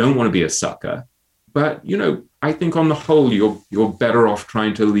naive. You don't want to be a sucker. But, I think on the whole, you're better off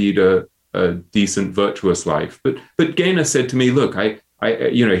trying to lead a decent, virtuous life. But Gaynor said to me, look,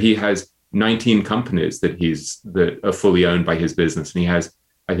 he has 19 companies that are fully owned by his business. And he has,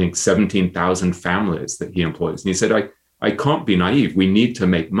 I think, 17,000 families that he employs. And he said, I can't be naive. We need to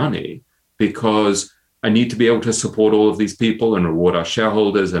make money because I need to be able to support all of these people and reward our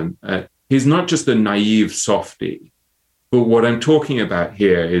shareholders. And he's not just a naive softie. But what I'm talking about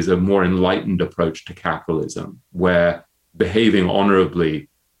here is a more enlightened approach to capitalism, where behaving honorably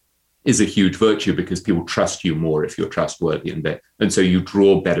is a huge virtue because people trust you more if you're trustworthy, and so you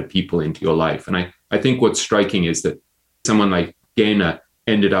draw better people into your life. And I think what's striking is that someone like Gaynor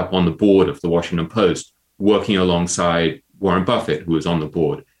ended up on the board of the Washington Post, working alongside Warren Buffett, who was on the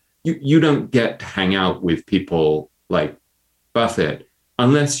board. You don't get to hang out with people like Buffett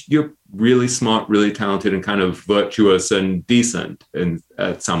unless you're really smart, really talented, and kind of virtuous and decent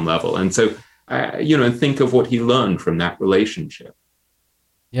at some level. And so and think of what he learned from that relationship.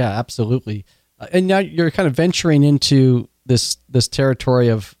 Yeah, absolutely. And now you're kind of venturing into this territory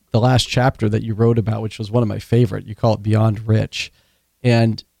of the last chapter that you wrote about, which was one of my favorite. You call it Beyond Rich.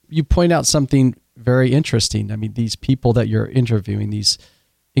 And you point out something very interesting. I mean, these people that you're interviewing, these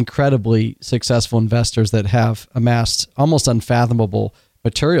incredibly successful investors that have amassed almost unfathomable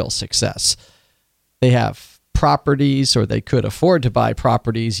material success. They have properties, or they could afford to buy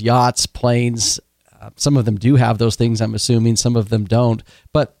properties, yachts, planes. Some of them do have those things, I'm assuming. Some of them don't.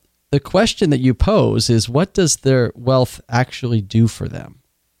 But the question that you pose is, what does their wealth actually do for them?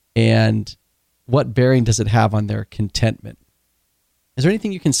 And what bearing does it have on their contentment? Is there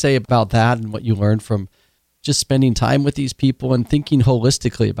anything you can say about that and what you learned from just spending time with these people and thinking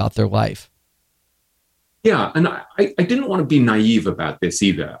holistically about their life? Yeah, and I didn't want to be naive about this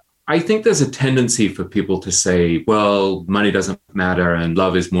either. I think there's a tendency for people to say, well, money doesn't matter and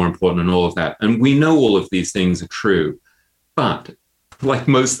love is more important and all of that. And we know all of these things are true. But like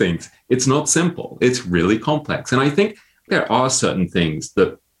most things, it's not simple. It's really complex. And I think there are certain things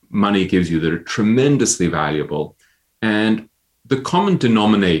that money gives you that are tremendously valuable. And the common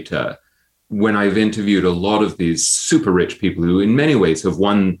denominator, when I've interviewed a lot of these super rich people who in many ways have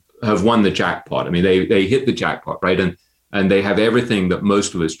won the jackpot. I mean, they hit the jackpot, right? And they have everything that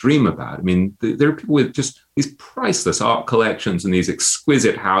most of us dream about. I mean, there are people with just these priceless art collections and these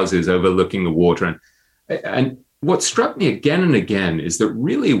exquisite houses overlooking the water. And what struck me again and again is that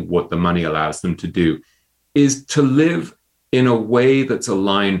really what the money allows them to do is to live in a way that's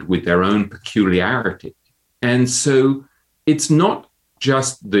aligned with their own peculiarity. And so it's not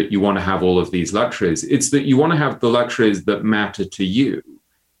just that you want to have all of these luxuries, it's that you want to have the luxuries that matter to you.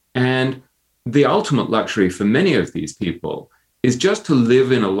 And the ultimate luxury for many of these people is just to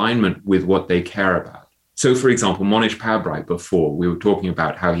live in alignment with what they care about. So, for example, Monish Pabrai, before we were talking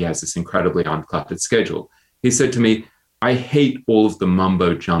about how he has this incredibly uncluttered schedule. He said to me, I hate all of the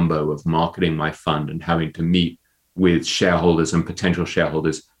mumbo jumbo of marketing my fund and having to meet with shareholders and potential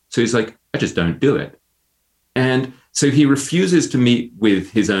shareholders. So he's like, I just don't do it. And so he refuses to meet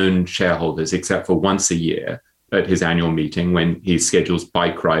with his own shareholders except for once a year at his annual meeting when he schedules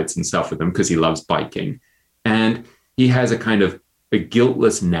bike rides and stuff with them because he loves biking. And he has a kind of a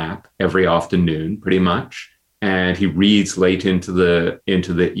guiltless nap every afternoon, pretty much. And he reads late into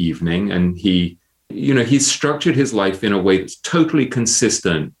the evening. And he's structured his life in a way that's totally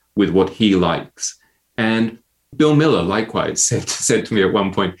consistent with what he likes. And Bill Miller, likewise, said to me at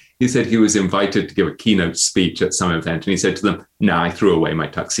one point, he said he was invited to give a keynote speech at some event. And he said to them, I threw away my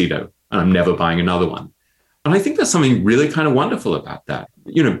tuxedo and I'm never buying another one. And I think there's something really kind of wonderful about that.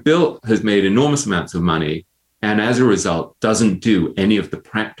 Bill has made enormous amounts of money and as a result doesn't do any of the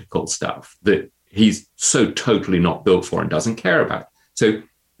practical stuff that he's so totally not built for and doesn't care about. So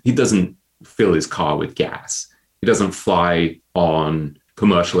he doesn't fill his car with gas. He doesn't fly on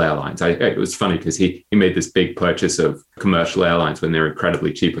commercial airlines. It was funny because he made this big purchase of commercial airlines when they were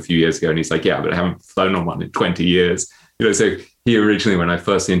incredibly cheap a few years ago. And he's like, yeah, but I haven't flown on one in 20 years. So he originally, when I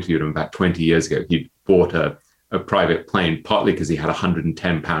first interviewed him about 20 years ago, he bought a private plane, partly because he had a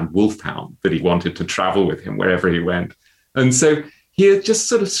 110-pound wolfhound that he wanted to travel with him wherever he went. And so he had just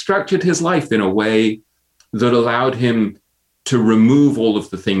sort of structured his life in a way that allowed him to remove all of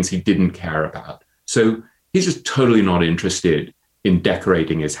the things he didn't care about. So he's just totally not interested in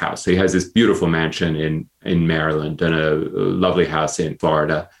decorating his house. So he has this beautiful mansion in Maryland and a lovely house in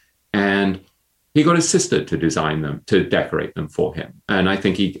Florida. And he got his sister to design them, to decorate them for him. And I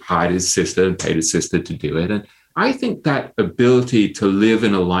think he hired his sister and paid his sister to do it. And I think that ability to live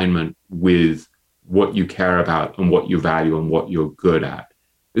in alignment with what you care about and what you value and what you're good at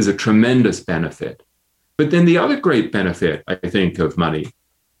is a tremendous benefit. But then the other great benefit, I think, of money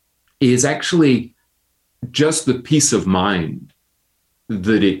is actually just the peace of mind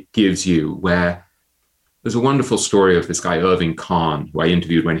that it gives you, where there's a wonderful story of this guy, Irving Kahn, who I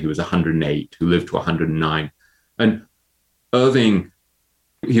interviewed when he was 108, who lived to 109. And Irving,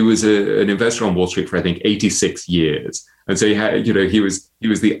 he was an investor on Wall Street for, I think, 86 years. And so he had, he was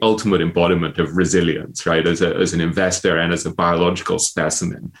the ultimate embodiment of resilience, right? As an investor and as a biological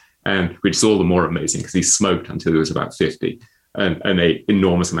specimen, and which is all the more amazing because he smoked until he was about 50 and ate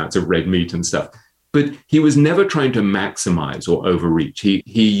enormous amounts of red meat and stuff. But he was never trying to maximize or overreach. He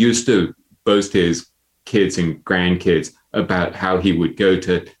used to boast his kids and grandkids about how he would go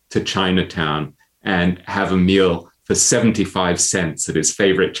to Chinatown and have a meal for 75 cents at his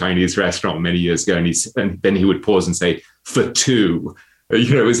favorite Chinese restaurant many years ago. And then he would pause and say, for two.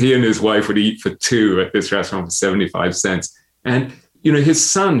 It was he and his wife would eat for two at this restaurant for 75 cents. And, his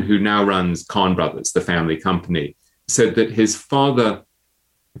son, who now runs Kahn Brothers, the family company, said that his father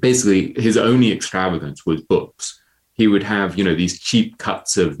basically his only extravagance was books. He would have, these cheap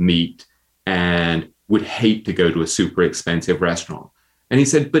cuts of meat and would hate to go to a super expensive restaurant. And he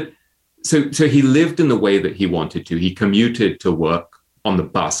said, but so he lived in the way that he wanted to. He commuted to work on the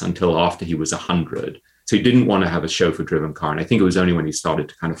bus until after he was 100. So he didn't want to have a chauffeur-driven car. And I think it was only when he started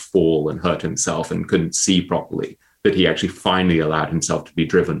to kind of fall and hurt himself and couldn't see properly that he actually finally allowed himself to be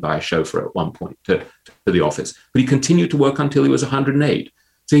driven by a chauffeur at one point to the office. But he continued to work until he was 108.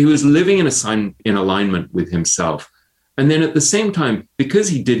 So he was living in alignment with himself. And then at the same time, because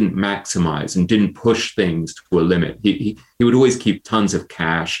he didn't maximize and didn't push things to a limit, he would always keep tons of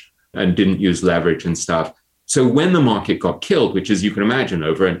cash and didn't use leverage and stuff. So when the market got killed, which, as you can imagine,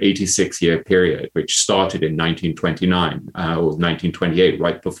 over an 86-year period, which started in 1929 or 1928,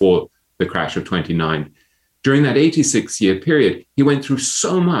 right before the crash of 29, during that 86-year period, he went through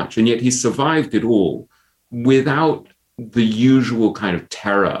so much, and yet he survived it all without the usual kind of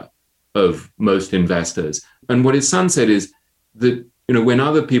terror of most investors. And what his son said is that, when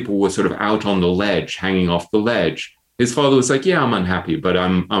other people were sort of out on the ledge, hanging off the ledge, his father was like, yeah, I'm unhappy, but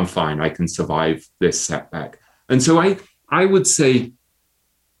I'm fine. I can survive this setback. And so I would say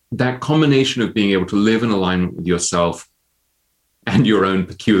that combination of being able to live in alignment with yourself and your own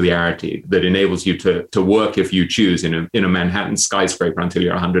peculiarity that enables you to work, if you choose, in a Manhattan skyscraper until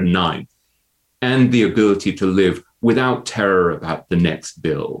you're 109, and the ability to live without terror about the next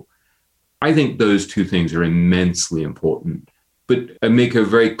bill. I think those two things are immensely important, but I make a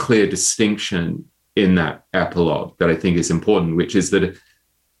very clear distinction in that epilogue that I think is important, which is that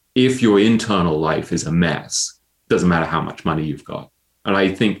if your internal life is a mess, it doesn't matter how much money you've got. And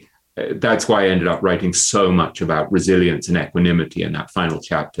I think that's why I ended up writing so much about resilience and equanimity in that final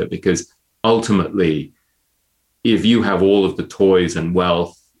chapter, because ultimately, if you have all of the toys and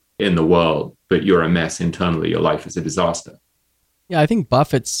wealth in the world, but you're a mess internally, your life is a disaster. Yeah, I think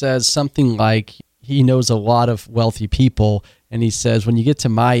Buffett says something like he knows a lot of wealthy people, and he says when you get to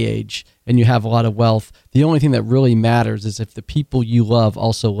my age and you have a lot of wealth, the only thing that really matters is if the people you love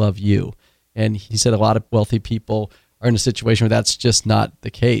also love you. And he said a lot of wealthy people are in a situation where that's just not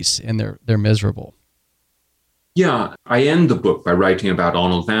the case, and they're miserable. Yeah, I end the book by writing about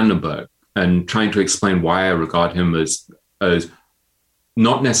Arnold van den Berg and trying to explain why I regard him as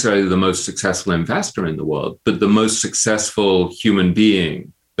not necessarily the most successful investor in the world, but the most successful human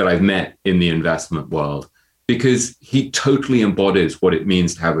being that I've met in the investment world, because he totally embodies what it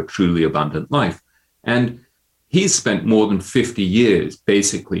means to have a truly abundant life. And he's spent more than 50 years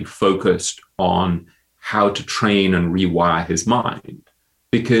basically focused on how to train and rewire his mind,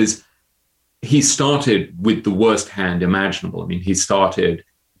 because he started with the worst hand imaginable. I mean, he started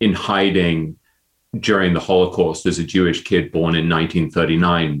in hiding during the Holocaust as a Jewish kid born in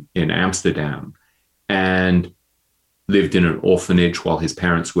 1939 in Amsterdam, and lived in an orphanage while his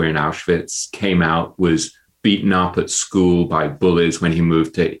parents were in Auschwitz, came out, was beaten up at school by bullies when he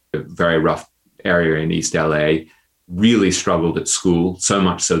moved to a very rough area in East LA, really struggled at school, so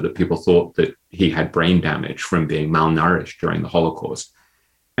much so that people thought that he had brain damage from being malnourished during the Holocaust.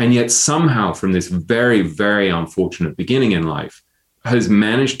 And yet somehow from this very, very unfortunate beginning in life, has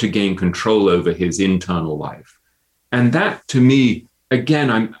managed to gain control over his internal life. And that, to me,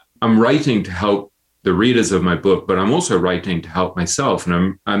 again, I'm writing to help the readers of my book, but I'm also writing to help myself.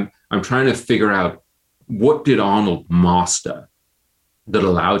 And I'm trying to figure out, what did Arnold master that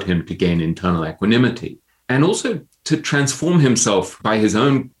allowed him to gain internal equanimity? And also to transform himself. By his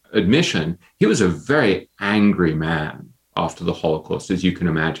own admission, he was a very angry man after the Holocaust, as you can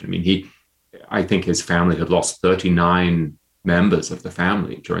imagine. I mean, I think his family had lost 39 members of the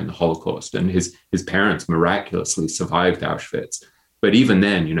family during the Holocaust, and his parents miraculously survived Auschwitz. But even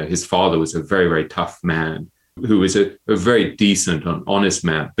then, his father was a very, very tough man who was a very decent and honest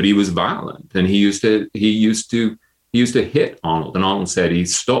man, but he was violent, and he used to hit Arnold. And Arnold said he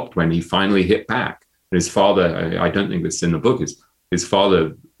stopped when he finally hit back. And his father, I don't think this is in the book, his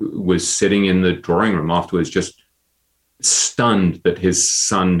father was sitting in the drawing room afterwards, just stunned that his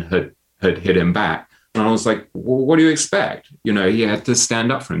son had hit him back. And I was like, well, what do you expect? He had to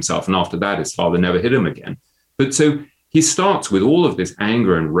stand up for himself. And after that, his father never hit him again. But so he starts with all of this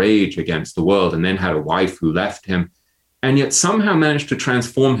anger and rage against the world, and then had a wife who left him, and yet somehow managed to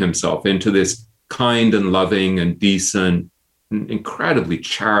transform himself into this kind and loving and decent, incredibly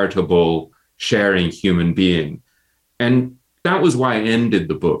charitable, sharing human being. And that was why I ended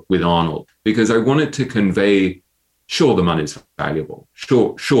the book with Arnold, because I wanted to convey, sure, the money's valuable.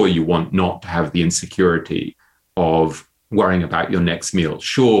 Sure, you want not to have the insecurity of worrying about your next meal.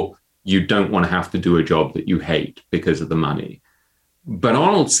 Sure, you don't want to have to do a job that you hate because of the money. But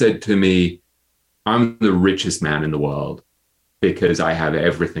Arnold said to me, I'm the richest man in the world. because I have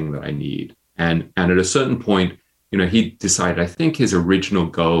everything that I need. And at a certain point, he decided, I think his original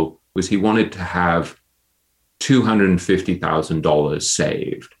goal was he wanted to have $250,000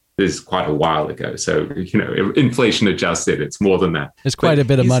 saved. This is quite a while ago. So, inflation adjusted, it's more than that. It's quite a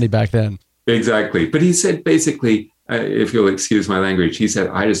bit of money back then. Exactly. But he said, basically, if you'll excuse my language, he said,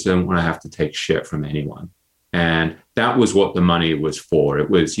 I just don't want to have to take shit from anyone. And that was what the money was for. It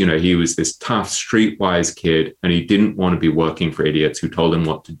was, he was this tough, streetwise kid, and he didn't want to be working for idiots who told him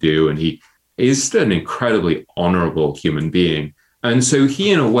what to do. And he is an incredibly honorable human being. And so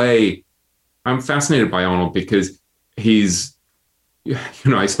he, in a way, I'm fascinated by Arnold because he's,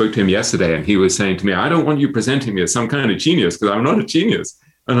 I spoke to him yesterday and he was saying to me, I don't want you presenting me as some kind of genius because I'm not a genius.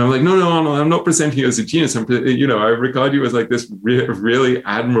 And I'm like, no, Arnold, I'm not presenting you as a genius. I regard you as like this really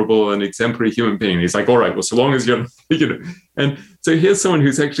admirable and exemplary human being. And he's like, all right, well, so long as you're, and so here's someone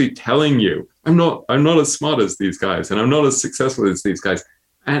who's actually telling you, I'm not as smart as these guys and I'm not as successful as these guys.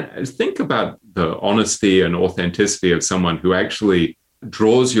 And think about the honesty and authenticity of someone who actually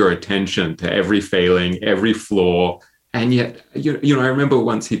draws your attention to every failing, every flaw. And yet, I remember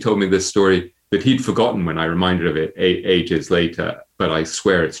once he told me this story that he'd forgotten when I reminded of it ages later, but I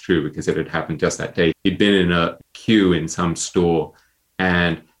swear it's true because it had happened just that day. He'd been in a queue in some store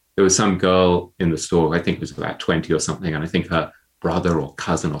and there was some girl in the store, I think it was about 20 or something, and I think her brother or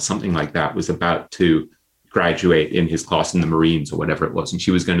cousin or something like that was about to graduate in his class in the Marines or whatever it was. And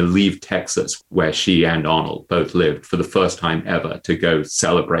she was going to leave Texas, where she and Arnold both lived, for the first time ever to go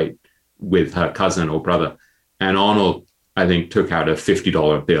celebrate with her cousin or brother. And Arnold, I think, took out a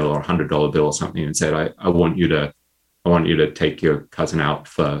 $50 bill or $100 bill or something and said, I want you to take your cousin out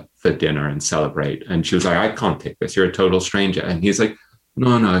for dinner and celebrate. And she was like, I can't take this. You're a total stranger. And he's like,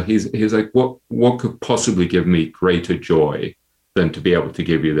 no. He's like, what could possibly give me greater joy than to be able to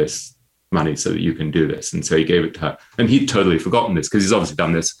give you this money so that you can do this? And so he gave it to her. And he'd totally forgotten this because he's obviously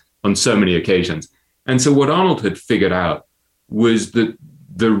done this on so many occasions. And so what Arnold had figured out was that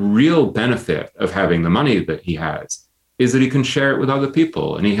the real benefit of having the money that he has is that he can share it with other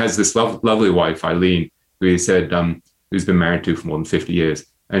people. And he has this lovely wife, Eileen, who he said, who's been married to for more than 50 years.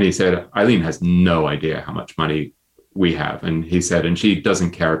 And he said, Eileen has no idea how much money we have. And he said, and she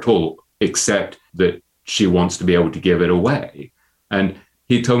doesn't care at all, except that she wants to be able to give it away. And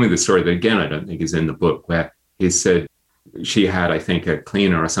he told me the story that, again, I don't think is in the book, where he said she had, I think, a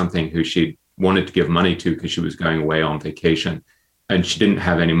cleaner or something who she wanted to give money to because she was going away on vacation. And she didn't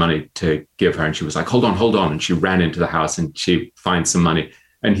have any money to give her. And she was like, hold on. And she ran into the house and she finds some money.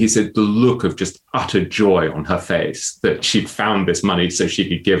 And he said the look of just utter joy on her face that she'd found this money so she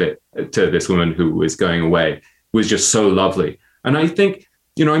could give it to this woman who was going away was just so lovely. And I think,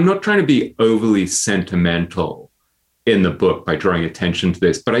 I'm not trying to be overly sentimental in the book by drawing attention to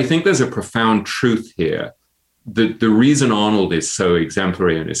this, but I think there's a profound truth here. The reason Arnold is so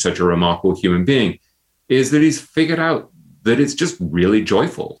exemplary and is such a remarkable human being is that he's figured out that it's just really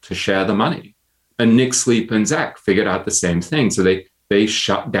joyful to share the money. And Nick Sleep and Zach figured out the same thing. So they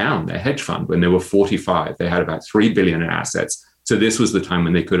shut down their hedge fund when they were 45. They had about $3 billion in assets. So this was the time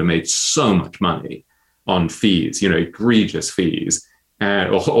when they could have made so much money on fees, egregious fees.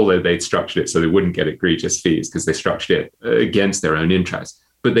 And although they'd structured it so they wouldn't get egregious fees because they structured it against their own interests.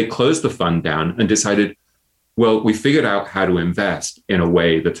 But they closed the fund down and decided, well, we figured out how to invest in a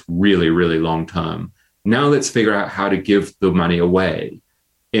way that's really, really long term. Now let's figure out how to give the money away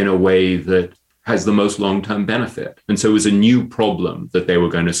in a way that has the most long-term benefit. And so it was a new problem that they were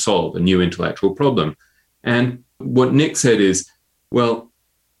going to solve, a new intellectual problem. And what Nick said is, well,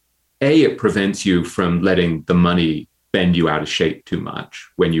 A, it prevents you from letting the money bend you out of shape too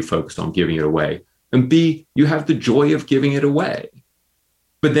much when you focused on giving it away. And B, you have the joy of giving it away.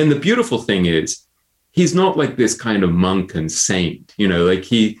 But then the beautiful thing is, he's not like this kind of monk and saint, like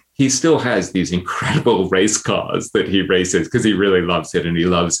he still has these incredible race cars that he races because he really loves it. And he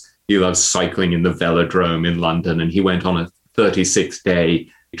loves cycling in the velodrome in London. And he went on a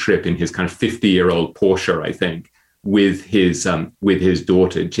 36-day trip in his kind of 50-year-old Porsche, I think, with his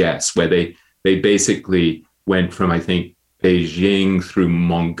daughter, Jess, where they basically went from, I think, Beijing through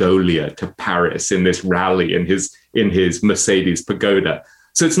Mongolia to Paris in this rally in his Mercedes Pagoda.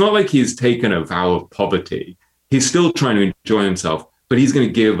 So it's not like he's taken a vow of poverty. He's still trying to enjoy himself, but he's going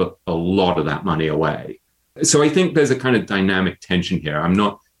to give a lot of that money away. So I think there's a kind of dynamic tension here. I'm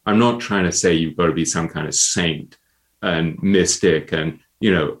not trying to say you've got to be some kind of saint and mystic and,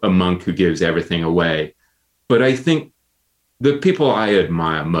 a monk who gives everything away. But I think the people I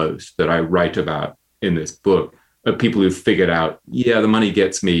admire most that I write about in this book are people who've figured out, the money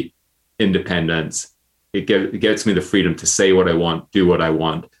gets me independence. It gets me the freedom to say what I want, do what I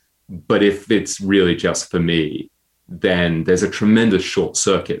want. But if it's really just for me, then there's a tremendous short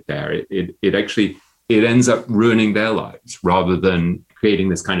circuit there. It ends up ruining their lives rather than creating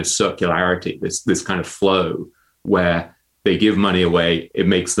this kind of circularity, this kind of flow where they give money away, it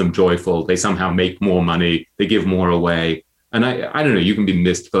makes them joyful, they somehow make more money, they give more away. And I don't know, you can be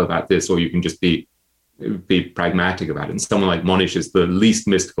mystical about this, or you can just be pragmatic about it. And someone like Mohnish is the least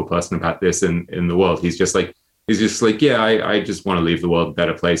mystical person about this in the world. He's just like, yeah, I just want to leave the world a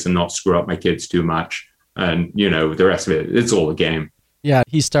better place and not screw up my kids too much. And, the rest of it, it's all a game. Yeah,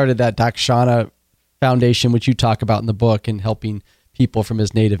 he started that Dakshana Foundation, which you talk about in the book, and helping people from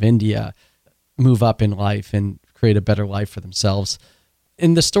his native India move up in life and create a better life for themselves.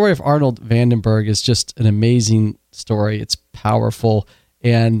 And the story of Arnold Vandenberg is just an amazing story. It's powerful.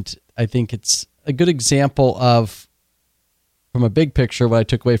 And I think it's a good example of, from a big picture, what I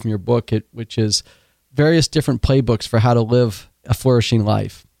took away from your book, which is various different playbooks for how to live a flourishing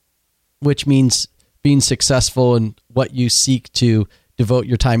life, which means being successful in what you seek to devote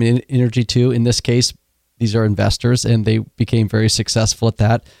your time and energy to. In this case, these are investors, and they became very successful at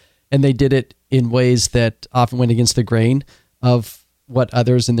that. And they did it in ways that often went against the grain of what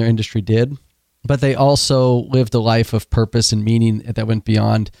others in their industry did. But they also lived a life of purpose and meaning that went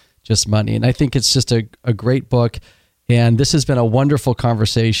beyond just money. And I think it's just a great book. And this has been a wonderful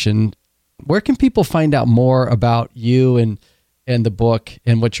conversation. Where can people find out more about you and the book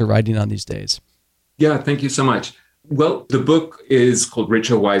and what you're writing on these days? Yeah, thank you so much. Well, the book is called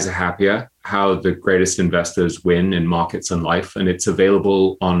Richer, Wiser, Happier: How the Greatest Investors Win in Markets and Life. And it's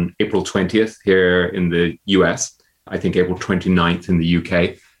available on April 20th here in the US, I think April 29th in the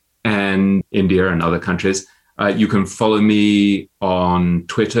UK, and India and other countries. You can follow me on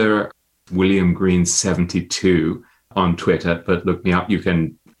Twitter, William Green 72 on Twitter, but look me up. You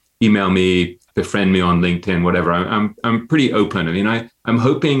can email me, befriend me on LinkedIn, whatever. I'm pretty open. I mean, I'm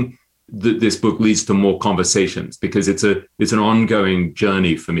hoping that this book leads to more conversations, because it's an ongoing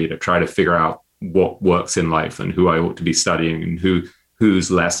journey for me to try to figure out what works in life and who I ought to be studying and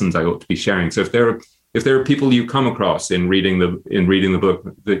whose lessons I ought to be sharing. So if there are people you come across in reading the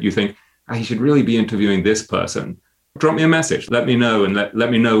book that you think, I should really be interviewing this person, drop me a message. Let me know, and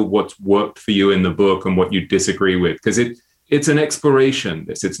let me know what's worked for you in the book and what you disagree with, because it's an exploration.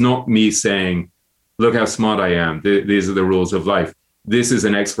 It's not me saying, look how smart I am. These are the rules of life. This is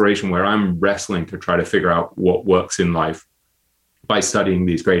an exploration where I'm wrestling to try to figure out what works in life by studying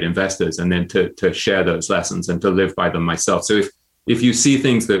these great investors, and then to share those lessons and to live by them myself. So if you see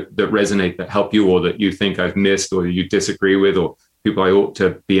things that resonate, that help you, or that you think I've missed, or you disagree with, or people I ought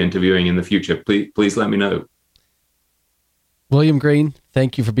to be interviewing in the future, please let me know. William Green,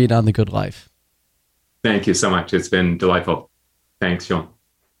 thank you for being on The Good Life. Thank you so much. It's been delightful. Thanks, Sean.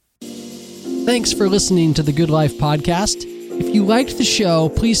 Thanks for listening to The Good Life podcast. If you liked the show,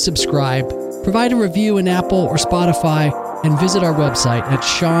 please subscribe, provide a review in Apple or Spotify, and visit our website at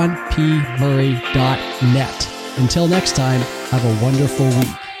seanpmurray.net. Until next time, have a wonderful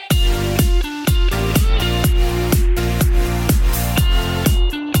week.